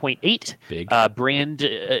 0.7 to 0.8. Big.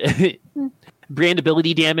 Brand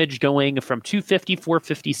ability damage going from 250,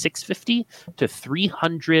 450, 650 to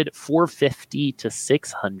 300, 450 to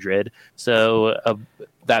 600. So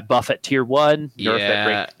that buff at tier 1,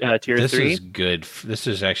 nerf at tier 3. This is good. This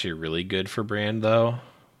is actually really good for Brand, though,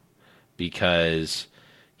 because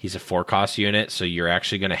he's a 4-cost unit, so you're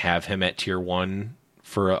actually going to have him at tier 1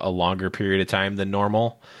 for a longer period of time than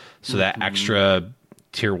normal. So that extra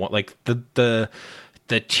tier 1, like the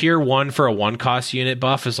tier 1 for a 1-cost unit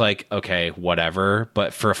buff is like, okay, whatever.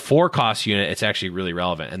 But for a 4-cost unit, it's actually really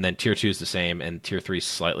relevant. And then tier 2 is the same, and tier 3 is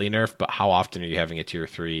slightly nerfed. But how often are you having a tier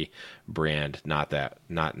 3 Brand? Not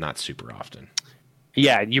super often.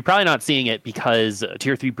 Yeah, you're probably not seeing it because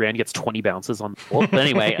tier 3 Brand gets 20 bounces on the bolt. But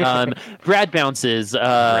anyway, Brad bounces.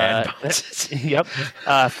 Yep.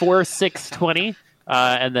 4, 6, 20.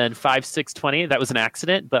 And then 5, 6, 20. That was an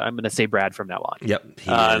accident, but I'm going to say Brad from now on. Yep.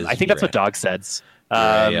 I think that's what Dog says.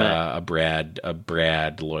 A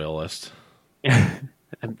Brad loyalist. I'm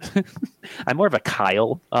more of a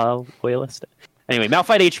Kyle loyalist. Anyway,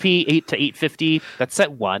 Malphite HP 8 to 850. That's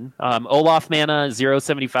set 1. Olaf mana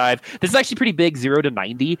 0.75. This is actually pretty big, 0 to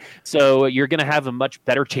 90. So you're going to have a much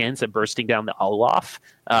better chance at bursting down the Olaf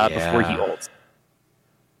before he ults.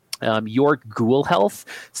 York Ghoul health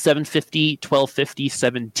 750, 1250,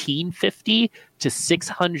 1750 to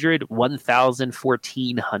 600, 1000,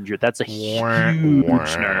 1400. That's a huge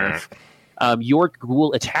nerf. York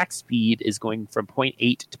Ghoul attack speed is going from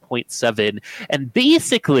 0.8 to 0.7, and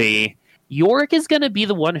basically York is going to be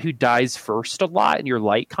the one who dies first a lot in your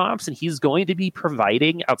light comps, and he's going to be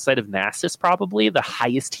providing, outside of Nasus probably, the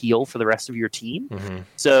highest heal for the rest of your team.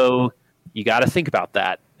 So you got to think about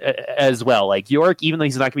that as well. Like York, even though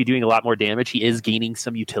he's not going to be doing a lot more damage, he is gaining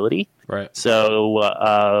some utility. Right.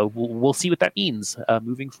 So we'll see what that means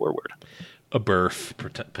moving forward. A burf,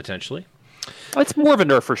 potentially. It's more of a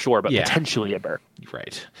nerf for sure, but potentially a burf.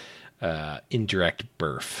 Right. Indirect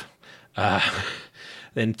burf.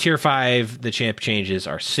 Then tier 5, the champ changes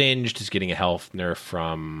are Singed. He's getting a health nerf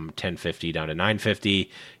from 1050 down to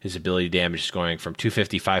 950. His ability damage is going from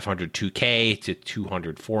 250, 500, 2k to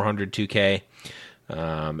 200, 400, 2k.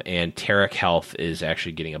 And Taric health is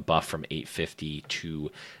actually getting a buff from 850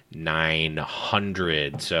 to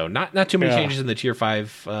 900. So not too many changes in the tier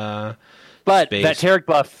 5 but space. That Taric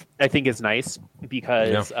buff, I think, is nice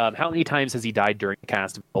because how many times has he died during the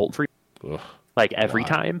cast of Bolt for you? like every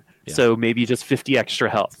time. Yeah. So maybe just 50 extra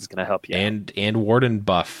health is going to help you. And Warden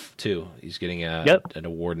buff too. He's getting a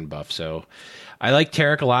Warden buff. So I like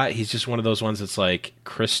Tarek a lot. He's just one of those ones that's like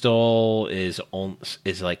Crystal is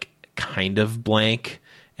like kind of blank,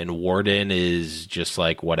 and Warden is just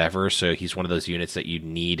like whatever. So he's one of those units that you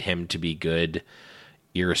need him to be good,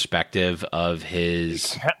 irrespective of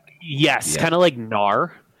his. Yes, kind of like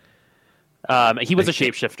Gnar. He was a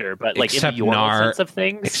shapeshifter, but like in the Yordle sense of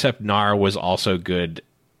things. Except Gnar was also good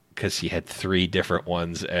because he had 3 different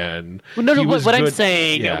ones, and what I'm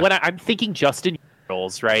saying, I'm thinking just in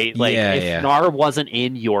Yordles, right? Like if Gnar wasn't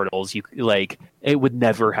in Yordles, it would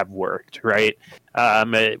never have worked, right?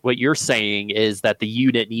 What you're saying is that the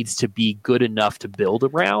unit needs to be good enough to build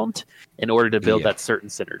around in order to build that certain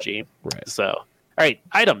synergy. Right. So, all right,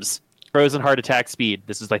 items. Frozen Heart attack speed.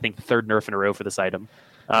 This is, I think, the 3rd nerf in a row for this item.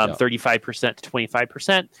 35% to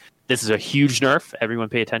 25%. This is a huge nerf. Everyone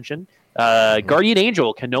pay attention. Guardian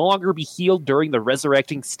Angel can no longer be healed during the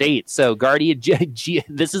resurrecting state. So Guardian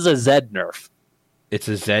this is a Z nerf. It's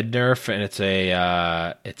a Z nerf, and it's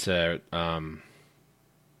a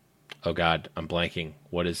oh god, I'm blanking.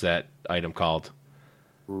 What is that item called?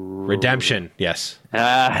 Redemption. Yes.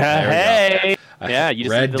 Hey. Yeah, you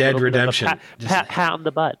just Red Dead Redemption. Pat on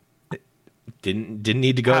the butt. Didn't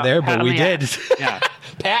need to go there, but we did. Yeah.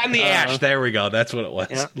 Pat in the ash. There we go. That's what it was.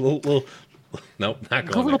 Yeah. Little, nope, not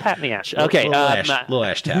going. A little pat in the ash. Okay. Little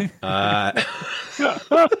ash tap.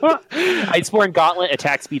 Iceborne Gauntlet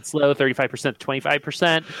attack speed slow, 35% to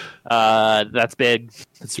 25%. That's big.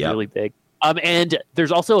 That's really big. And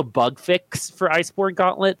there's also a bug fix for Iceborne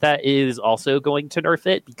Gauntlet that is also going to nerf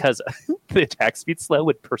it because the attack speed slow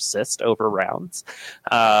would persist over rounds,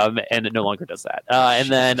 and it no longer does that. And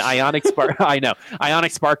then Ionic Spark,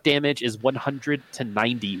 Ionic Spark damage is 100 to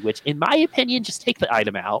 90, which, in my opinion, just take the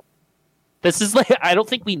item out. This is I don't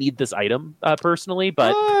think we need this item personally,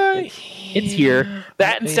 but it's here.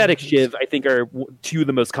 That and Static Shiv, I think, are 2 of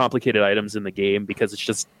the most complicated items in the game because it's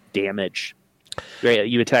just damage. Right,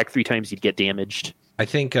 you attack 3 times, you'd get damaged. I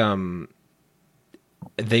think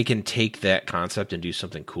they can take that concept and do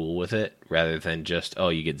something cool with it rather than just,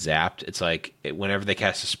 you get zapped. It's like whenever they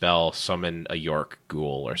cast a spell, summon a York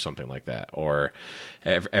Ghoul or something like that. Or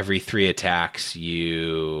every 3 attacks,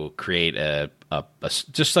 you create a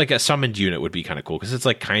just like a summoned unit would be kind of cool because it's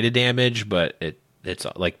like kind of damage, but it's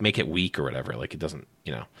like make it weak or whatever. Like it doesn't,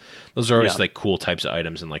 those are always like cool types of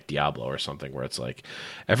items in like Diablo or something where it's like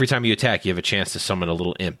every time you attack, you have a chance to summon a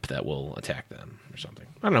little imp that will attack them or something.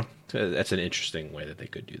 I don't know. That's an interesting way that they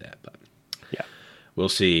could do that, but we'll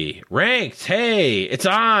see. Ranked. Hey, it's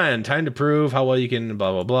on. Time to prove how well you can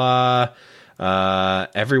blah, blah, blah.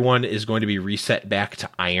 Everyone is going to be reset back to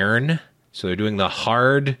iron. So they're doing the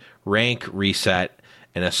hard rank reset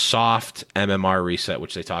and a soft MMR reset,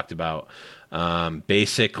 which they talked about.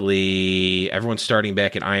 Basically, everyone's starting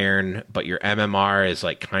back at iron, but your MMR is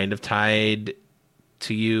like kind of tied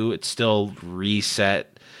to you. It's still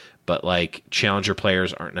reset, but like challenger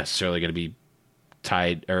players aren't necessarily going to be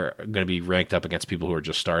tied or going to be ranked up against people who are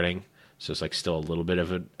just starting. So it's like still a little bit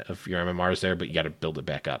of your MMRs there, but you got to build it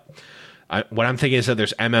back up. What I'm thinking is that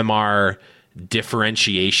there's MMR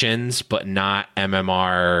differentiations, but not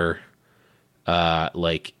MMR.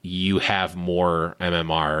 Like you have more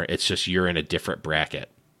MMR. It's just you're in a different bracket.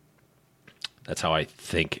 That's how I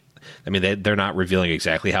think. I mean, they're not revealing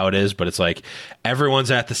exactly how it is, but it's like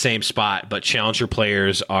everyone's at the same spot, but challenger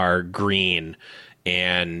players are green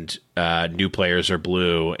and new players are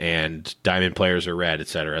blue and diamond players are red,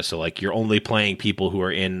 etc. So like you're only playing people who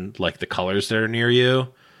are in like the colors that are near you.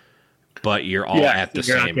 But you're all at the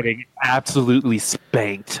same. You're not getting absolutely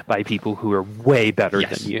spanked by people who are way better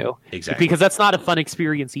than you. Exactly. Because that's not a fun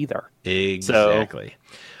experience either. Exactly.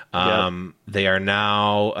 They are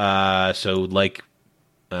now,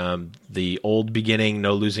 the old beginning,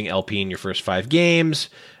 no losing LP in your first 5 games.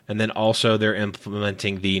 And then also they're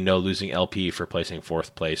implementing the no losing LP for placing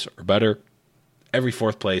 4th place or better. Every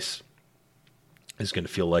 4th place is going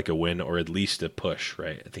to feel like a win or at least a push,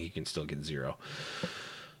 right? I think you can still get 0.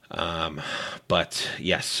 But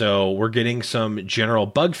yes, so we're getting some general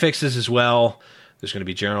bug fixes as well. There's going to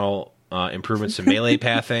be general improvements to melee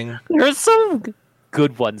pathing. There's some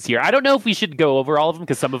good ones here. I don't know if we should go over all of them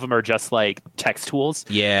because some of them are just like text tools.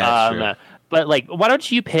 Yeah, true. But like, why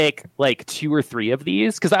don't you pick like 2 or 3 of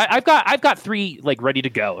these? Because I've got 3 like ready to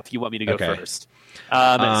go. If you want me to go first,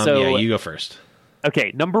 yeah, you go first.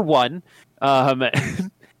 Okay, number 1. I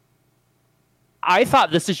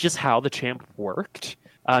thought this is just how the champ worked.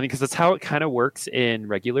 Because that's how it kind of works in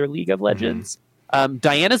regular League of Legends.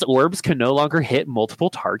 Diana's orbs can no longer hit multiple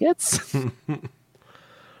targets.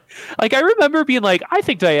 Like, I remember being like, I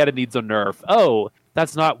think Diana needs a nerf. Oh,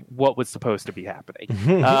 that's not what was supposed to be happening.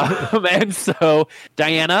 And so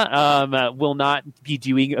Diana will not be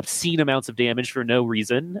doing obscene amounts of damage for no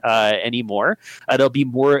reason anymore. It'll be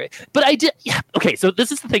more. But I did. Yeah, okay, so this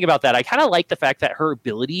is the thing about that. I kind of like the fact that her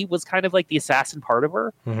ability was kind of like the assassin part of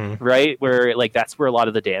her, right? Where like that's where a lot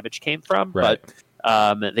of the damage came from. Right.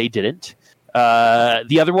 But they didn't.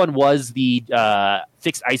 The other one was the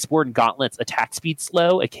fixed Iceborne Gauntlet's attack speed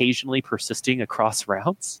slow, occasionally persisting across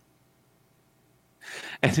rounds.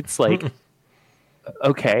 And it's like,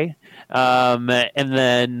 okay. And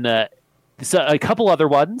then so a couple other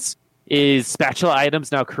ones is spatula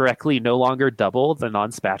items now correctly no longer double the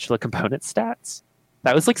non-spatula component stats.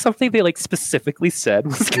 That was like something they like specifically said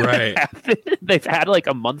was going to happen. They've had like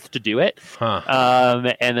a month to do it.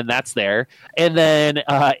 And then that's there. And then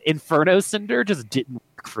Inferno Cinder just didn't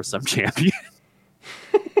work for some champion.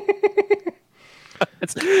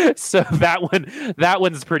 So that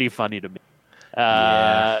one's pretty funny to me.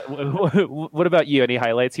 What about you? Any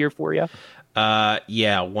highlights here for you?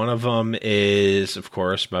 One of them is, of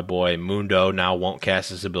course, my boy Mundo now won't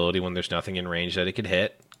cast his ability when there's nothing in range that it could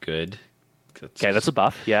hit. Good. Okay, that's a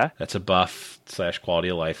buff. Yeah, that's a buff / quality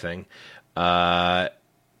of life thing. Azir,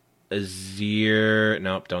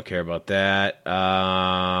 nope, don't care about that.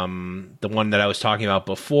 The one that I was talking about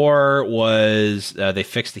before was they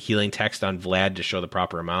fixed the healing text on Vlad to show the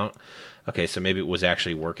proper amount. Okay, so maybe it was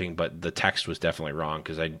actually working, but the text was definitely wrong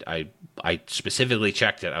because I specifically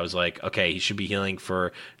checked it. I was like, okay, he should be healing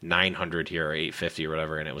for 900 here or 850 or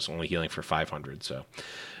whatever, and it was only healing for 500. So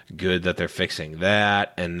good that they're fixing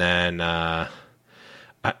that. And then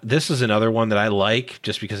this is another one that I like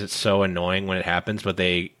just because it's so annoying when it happens, but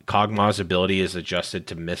Kog'Maw's ability is adjusted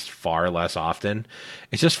to miss far less often.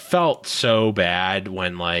 It just felt so bad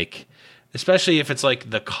when like... Especially if it's like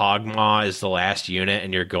the Kog'Maw is the last unit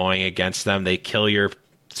and you're going against them, they kill your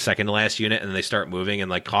second to last unit and they start moving, and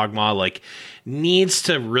like Kog'Maw like needs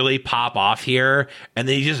to really pop off here, and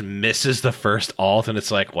then he just misses the first ult, and it's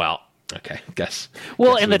like, well, okay, guess.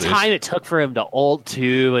 Well, and the time it took for him to ult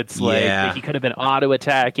too, it's like he could have been auto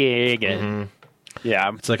attacking, and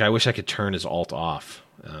it's like I wish I could turn his ult off.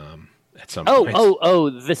 At some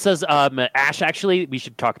point. This says Ashe. Actually, we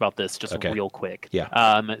should talk about this just real quick.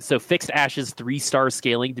 Yeah. So fixed Ashe's 3-star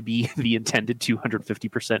scaling to be the intended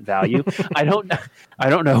 250% value. I don't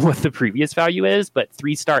know what the previous value is, but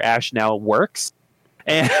 3-star Ashe now works.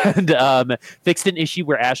 And fixed an issue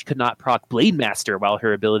where Ashe could not proc Blade Master while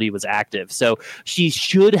her ability was active. So she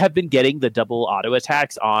should have been getting the double auto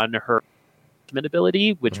attacks on her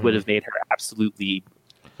ability, which would have made her absolutely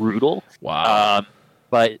brutal. Wow.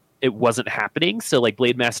 But it wasn't happening, so like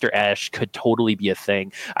Blade Master Ashe could totally be a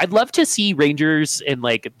thing. I'd love to see Rangers and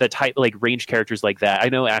like the type like range characters like that. I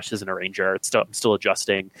know Ashe isn't a Ranger; I'm still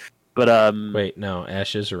adjusting. But wait, no,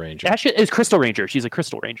 Ashe is a Ranger. Ashe is Crystal Ranger. She's a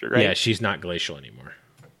Crystal Ranger, right? Yeah, she's not Glacial anymore.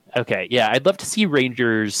 Okay, yeah, I'd love to see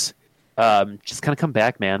Rangers just kind of come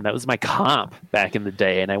back, man. That was my comp back in the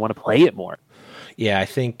day, and I want to play it more. Yeah, I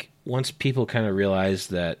think once people kind of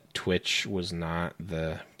realized that Twitch was not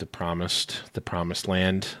the promised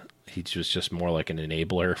land. He was just more like an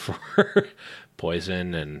enabler for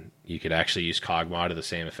poison, and you could actually use Kog'Maw to the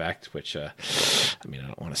same effect, which, I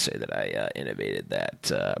don't want to say that I innovated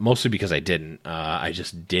that, mostly because I didn't. I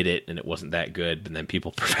just did it, and it wasn't that good, and then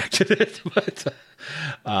people perfected it. But,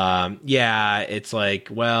 it's like,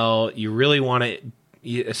 well, you really want to...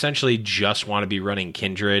 You essentially just want to be running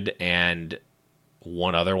Kindred and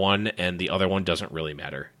one other one, and the other one doesn't really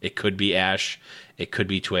matter. It could be Ashe, it could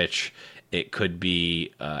be Twitch, it could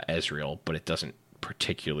be Ezreal, but it doesn't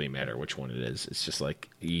particularly matter which one it is. It's just like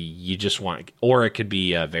you just want, or it could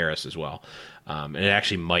be Varus as well. And it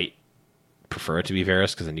actually might prefer it to be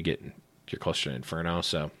Varus because then you're closer to Inferno.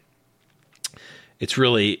 So it's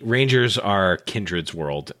really, Rangers are Kindred's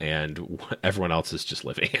world, and everyone else is just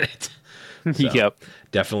living in it. So yep.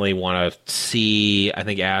 Definitely want to see. I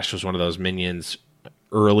think Ashe was one of those minions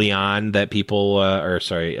early on that people,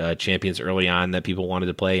 champions early on that people wanted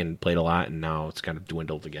to play and played a lot, and now it's kind of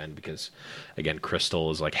dwindled again because, again,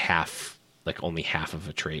 Crystal is like only half of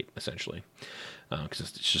a trait essentially, because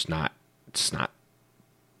it's not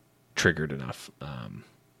triggered enough, so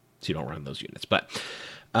you don't run those units. But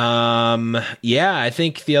I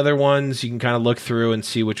think the other ones you can kind of look through and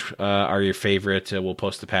see which are your favorite. We'll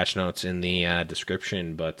post the patch notes in the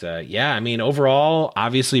description. But overall,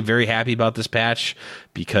 obviously very happy about this patch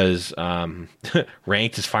because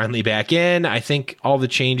ranked is finally back in. I think all the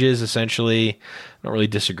changes essentially, I don't really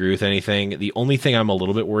disagree with anything. The only thing I'm a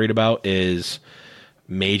little bit worried about is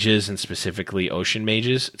mages, and specifically ocean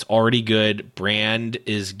mages. It's already good. Brand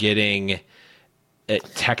is getting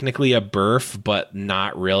technically a burf, but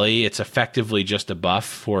not really. It's effectively just a buff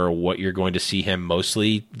for what you're going to see him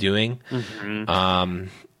mostly doing. Mm-hmm.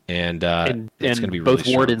 And it's going to be really both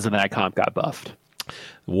strong. Wardens in that comp got buffed.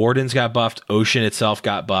 Wardens got buffed. Ocean itself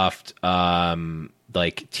got buffed.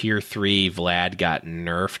 Like tier 3 Vlad got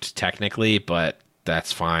nerfed technically, but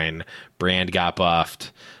that's fine. Brand got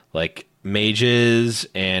buffed. Like mages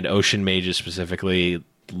and Ocean mages specifically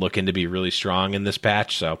looking to be really strong in this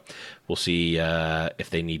patch. So we'll see if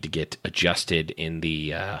they need to get adjusted in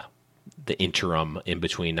the interim in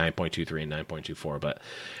between 9.23 and 9.24. But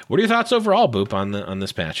what are your thoughts overall, Boop, on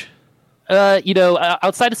this patch?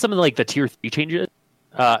 Outside of some of the tier 3 changes,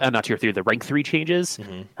 not tier 3, the rank 3 changes,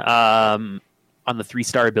 on the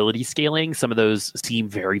 3-star ability scaling, some of those seem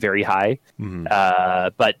very, very high.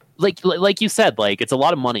 But like you said, it's a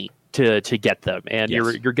lot of money to get them, and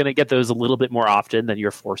Yes. you're going to get those a little bit more often than your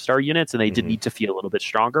 4-star units, and they did need to feel a little bit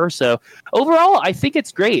stronger. So overall, I think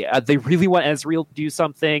it's great. They really want Ezreal to do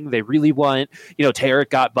something. They really want, Taric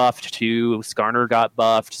got buffed too, Skarner got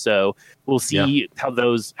buffed. So we'll see how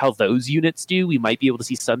those units do. We might be able to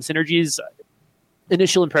see some synergies.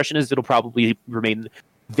 Initial impression is it'll probably remain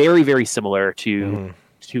very, very similar to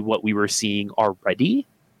what we were seeing already.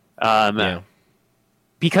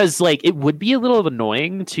 Because it would be a little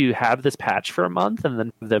annoying to have this patch for a month and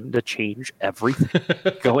then for them to change everything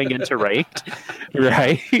going into ranked,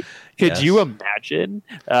 right? Could you imagine?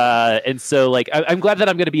 And so I'm glad that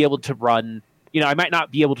I'm going to be able to run. I might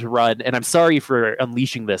not be able to run, and I'm sorry for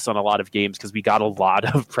unleashing this on a lot of games because we got a lot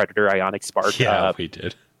of Predator Ionic Spark. Yeah, we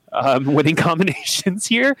did. Winning combinations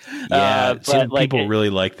here. Yeah, but people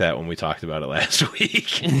really liked that when we talked about it last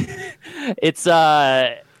week. It's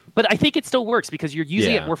but I think it still works because you're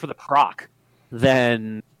using it more for the proc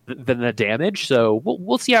than the damage. So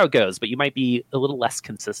we'll see how it goes, but you might be a little less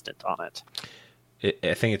consistent on it.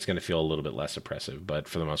 I think it's going to feel a little bit less oppressive, but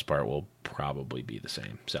for the most part, will probably be the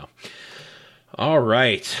same. So, all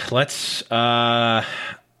right, let's.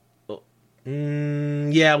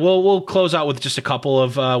 We'll close out with just a couple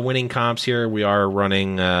of winning comps here. We are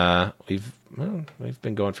running. We've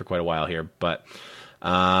been going for quite a while here, but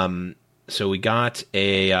so we got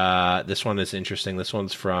a. This one is interesting. This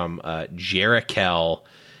one's from Jerikel.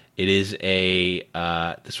 It is a.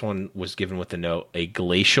 This one was given with the note a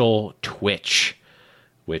glacial twitch,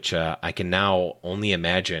 which I can now only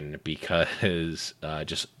imagine because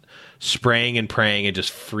just spraying and praying and just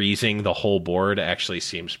freezing the whole board actually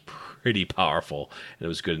seems pretty powerful, and it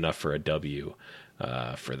was good enough for a W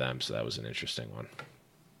for them. So that was an interesting one.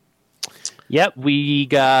 Yep, we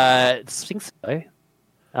got Sphinx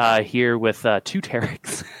here with 2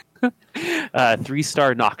 Tarics,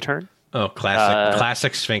 3-star Nocturne. Oh,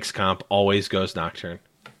 classic Sphinx comp always goes Nocturne.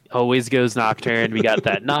 Always goes Nocturne. We got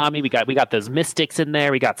that Nami. We got those Mystics in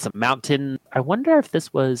there. We got some Mountain. I wonder if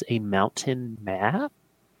this was a Mountain map.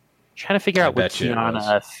 Trying to figure out where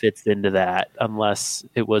Kiana fits into that, unless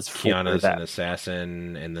it was Kiana's that. An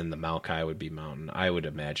assassin, and then the Maokai would be Mountain. I would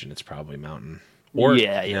imagine it's probably Mountain. Or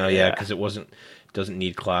because it doesn't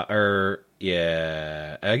need Cloud. Or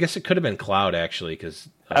I guess it could have been Cloud actually, because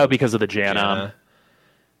because of the Janna.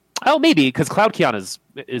 Oh, maybe because Cloud Kiana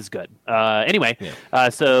is good. Anyway,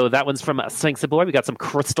 so that one's from Sphinx Boy. We got some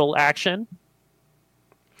Crystal action.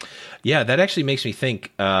 Yeah, that actually makes me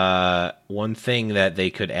think one thing that they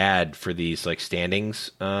could add for these standings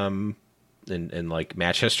and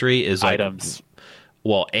match history is items.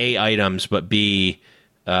 Well, A, items, but B,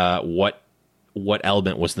 what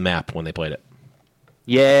element was the map when they played it?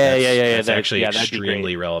 That's actually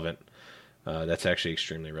extremely relevant. That's actually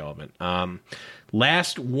extremely relevant.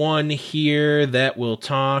 Last one here that we'll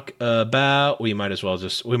talk about. We might as well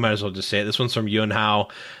just say it. This one's from Yun Hao.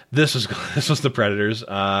 This was the Predators,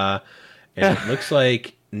 and it looks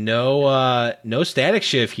like no Static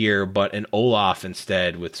Shiv here, but an Olaf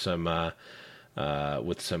instead with some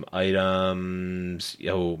items.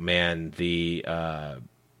 Oh man, the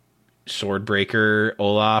Swordbreaker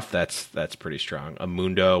Olaf. That's pretty strong. A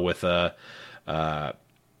Mundo with a.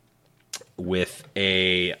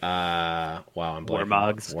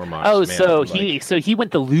 Warmogs. Warmogs. So he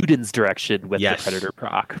went the Ludens direction with the Predator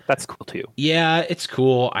proc. That's cool too. Yeah, it's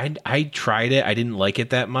cool. I tried it. I didn't like it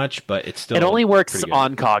that much, but it's still. It only works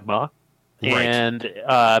on Kog'Maw, right. and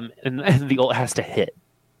the ult has to hit.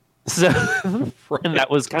 So right. And that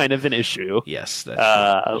was kind of an issue. Yes,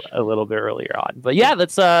 a little bit earlier on, but yeah,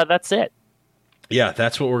 that's it. Yeah,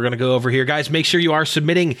 that's what we're going to go over here. Guys, make sure you are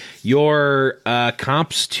submitting your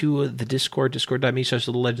comps to the Discord,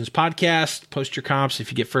 discord.me/Little Legends podcast. Post your comps.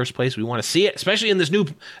 If you get first place, we want to see it, especially in this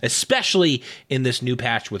new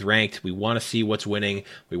patch with Ranked. We want to see what's winning.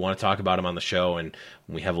 We want to talk about them on the show, and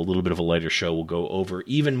when we have a little bit of a lighter show, we'll go over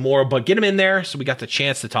even more, but get them in there so we got the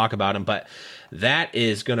chance to talk about them. But that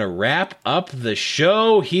is going to wrap up the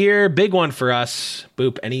show here. Big one for us.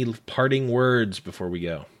 Boop, any parting words before we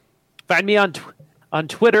go? Find me on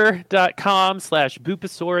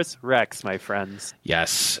twitter.com/Booposaurus Rex, my friends.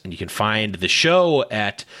 Yes, and you can find the show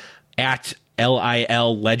at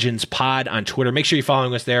LIL Legends Pod on Twitter. Make sure you're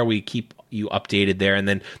following us there. We keep you updated there. And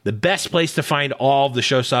then the best place to find all of the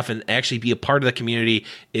show stuff and actually be a part of the community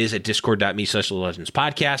is at discord.me/Little Legends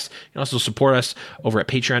Podcast. You can also support us over at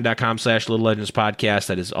patreon.com/Little Legends Podcast.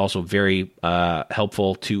 That is also very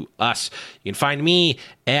helpful to us. You can find me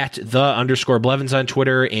at @_Blevins on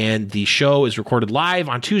Twitter, and the show is recorded live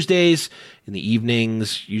on Tuesdays in the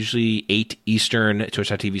evenings, usually 8 Eastern,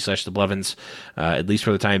 twitch.tv/theblevins, at least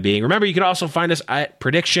for the time being. Remember, you can also find us at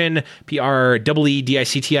Prediction,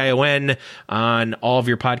 PREEDICTION, on all of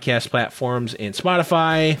your podcast platforms and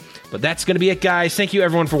Spotify. But that's going to be it, guys. Thank you,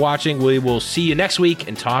 everyone, for watching. We will see you next week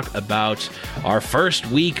and talk about our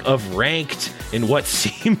first week of Ranked in what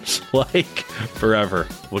seems like forever.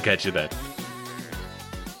 We'll catch you then.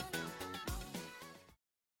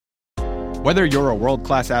 Whether you're a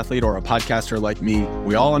world-class athlete or a podcaster like me,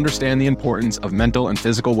 we all understand the importance of mental and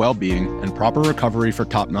physical well-being and proper recovery for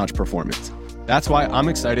top-notch performance. That's why I'm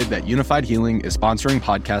excited that Unified Healing is sponsoring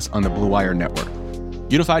podcasts on the Blue Wire Network.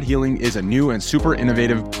 Unified Healing is a new and super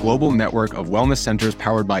innovative global network of wellness centers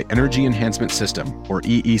powered by Energy Enhancement System, or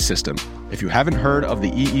EE System. If you haven't heard of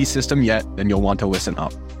the EE System yet, then you'll want to listen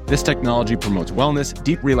up. This technology promotes wellness,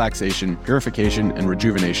 deep relaxation, purification, and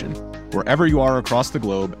rejuvenation. Wherever you are across the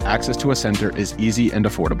globe, access to a center is easy and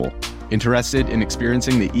affordable. Interested in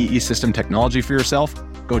experiencing the EE System technology for yourself?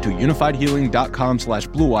 Go to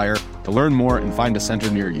unifiedhealing.com/bluewire to learn more and find a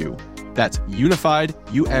center near you. That's unified,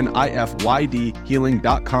 UNIFYD,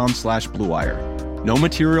 healing.com/bluewire. No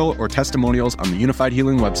material or testimonials on the Unified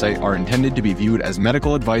Healing website are intended to be viewed as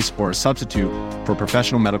medical advice or a substitute for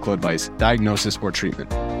professional medical advice, diagnosis, or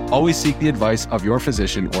treatment. Always seek the advice of your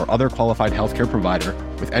physician or other qualified healthcare provider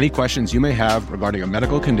with any questions you may have regarding a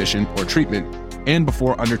medical condition or treatment and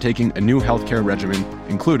before undertaking a new healthcare regimen,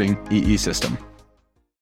 including EE System.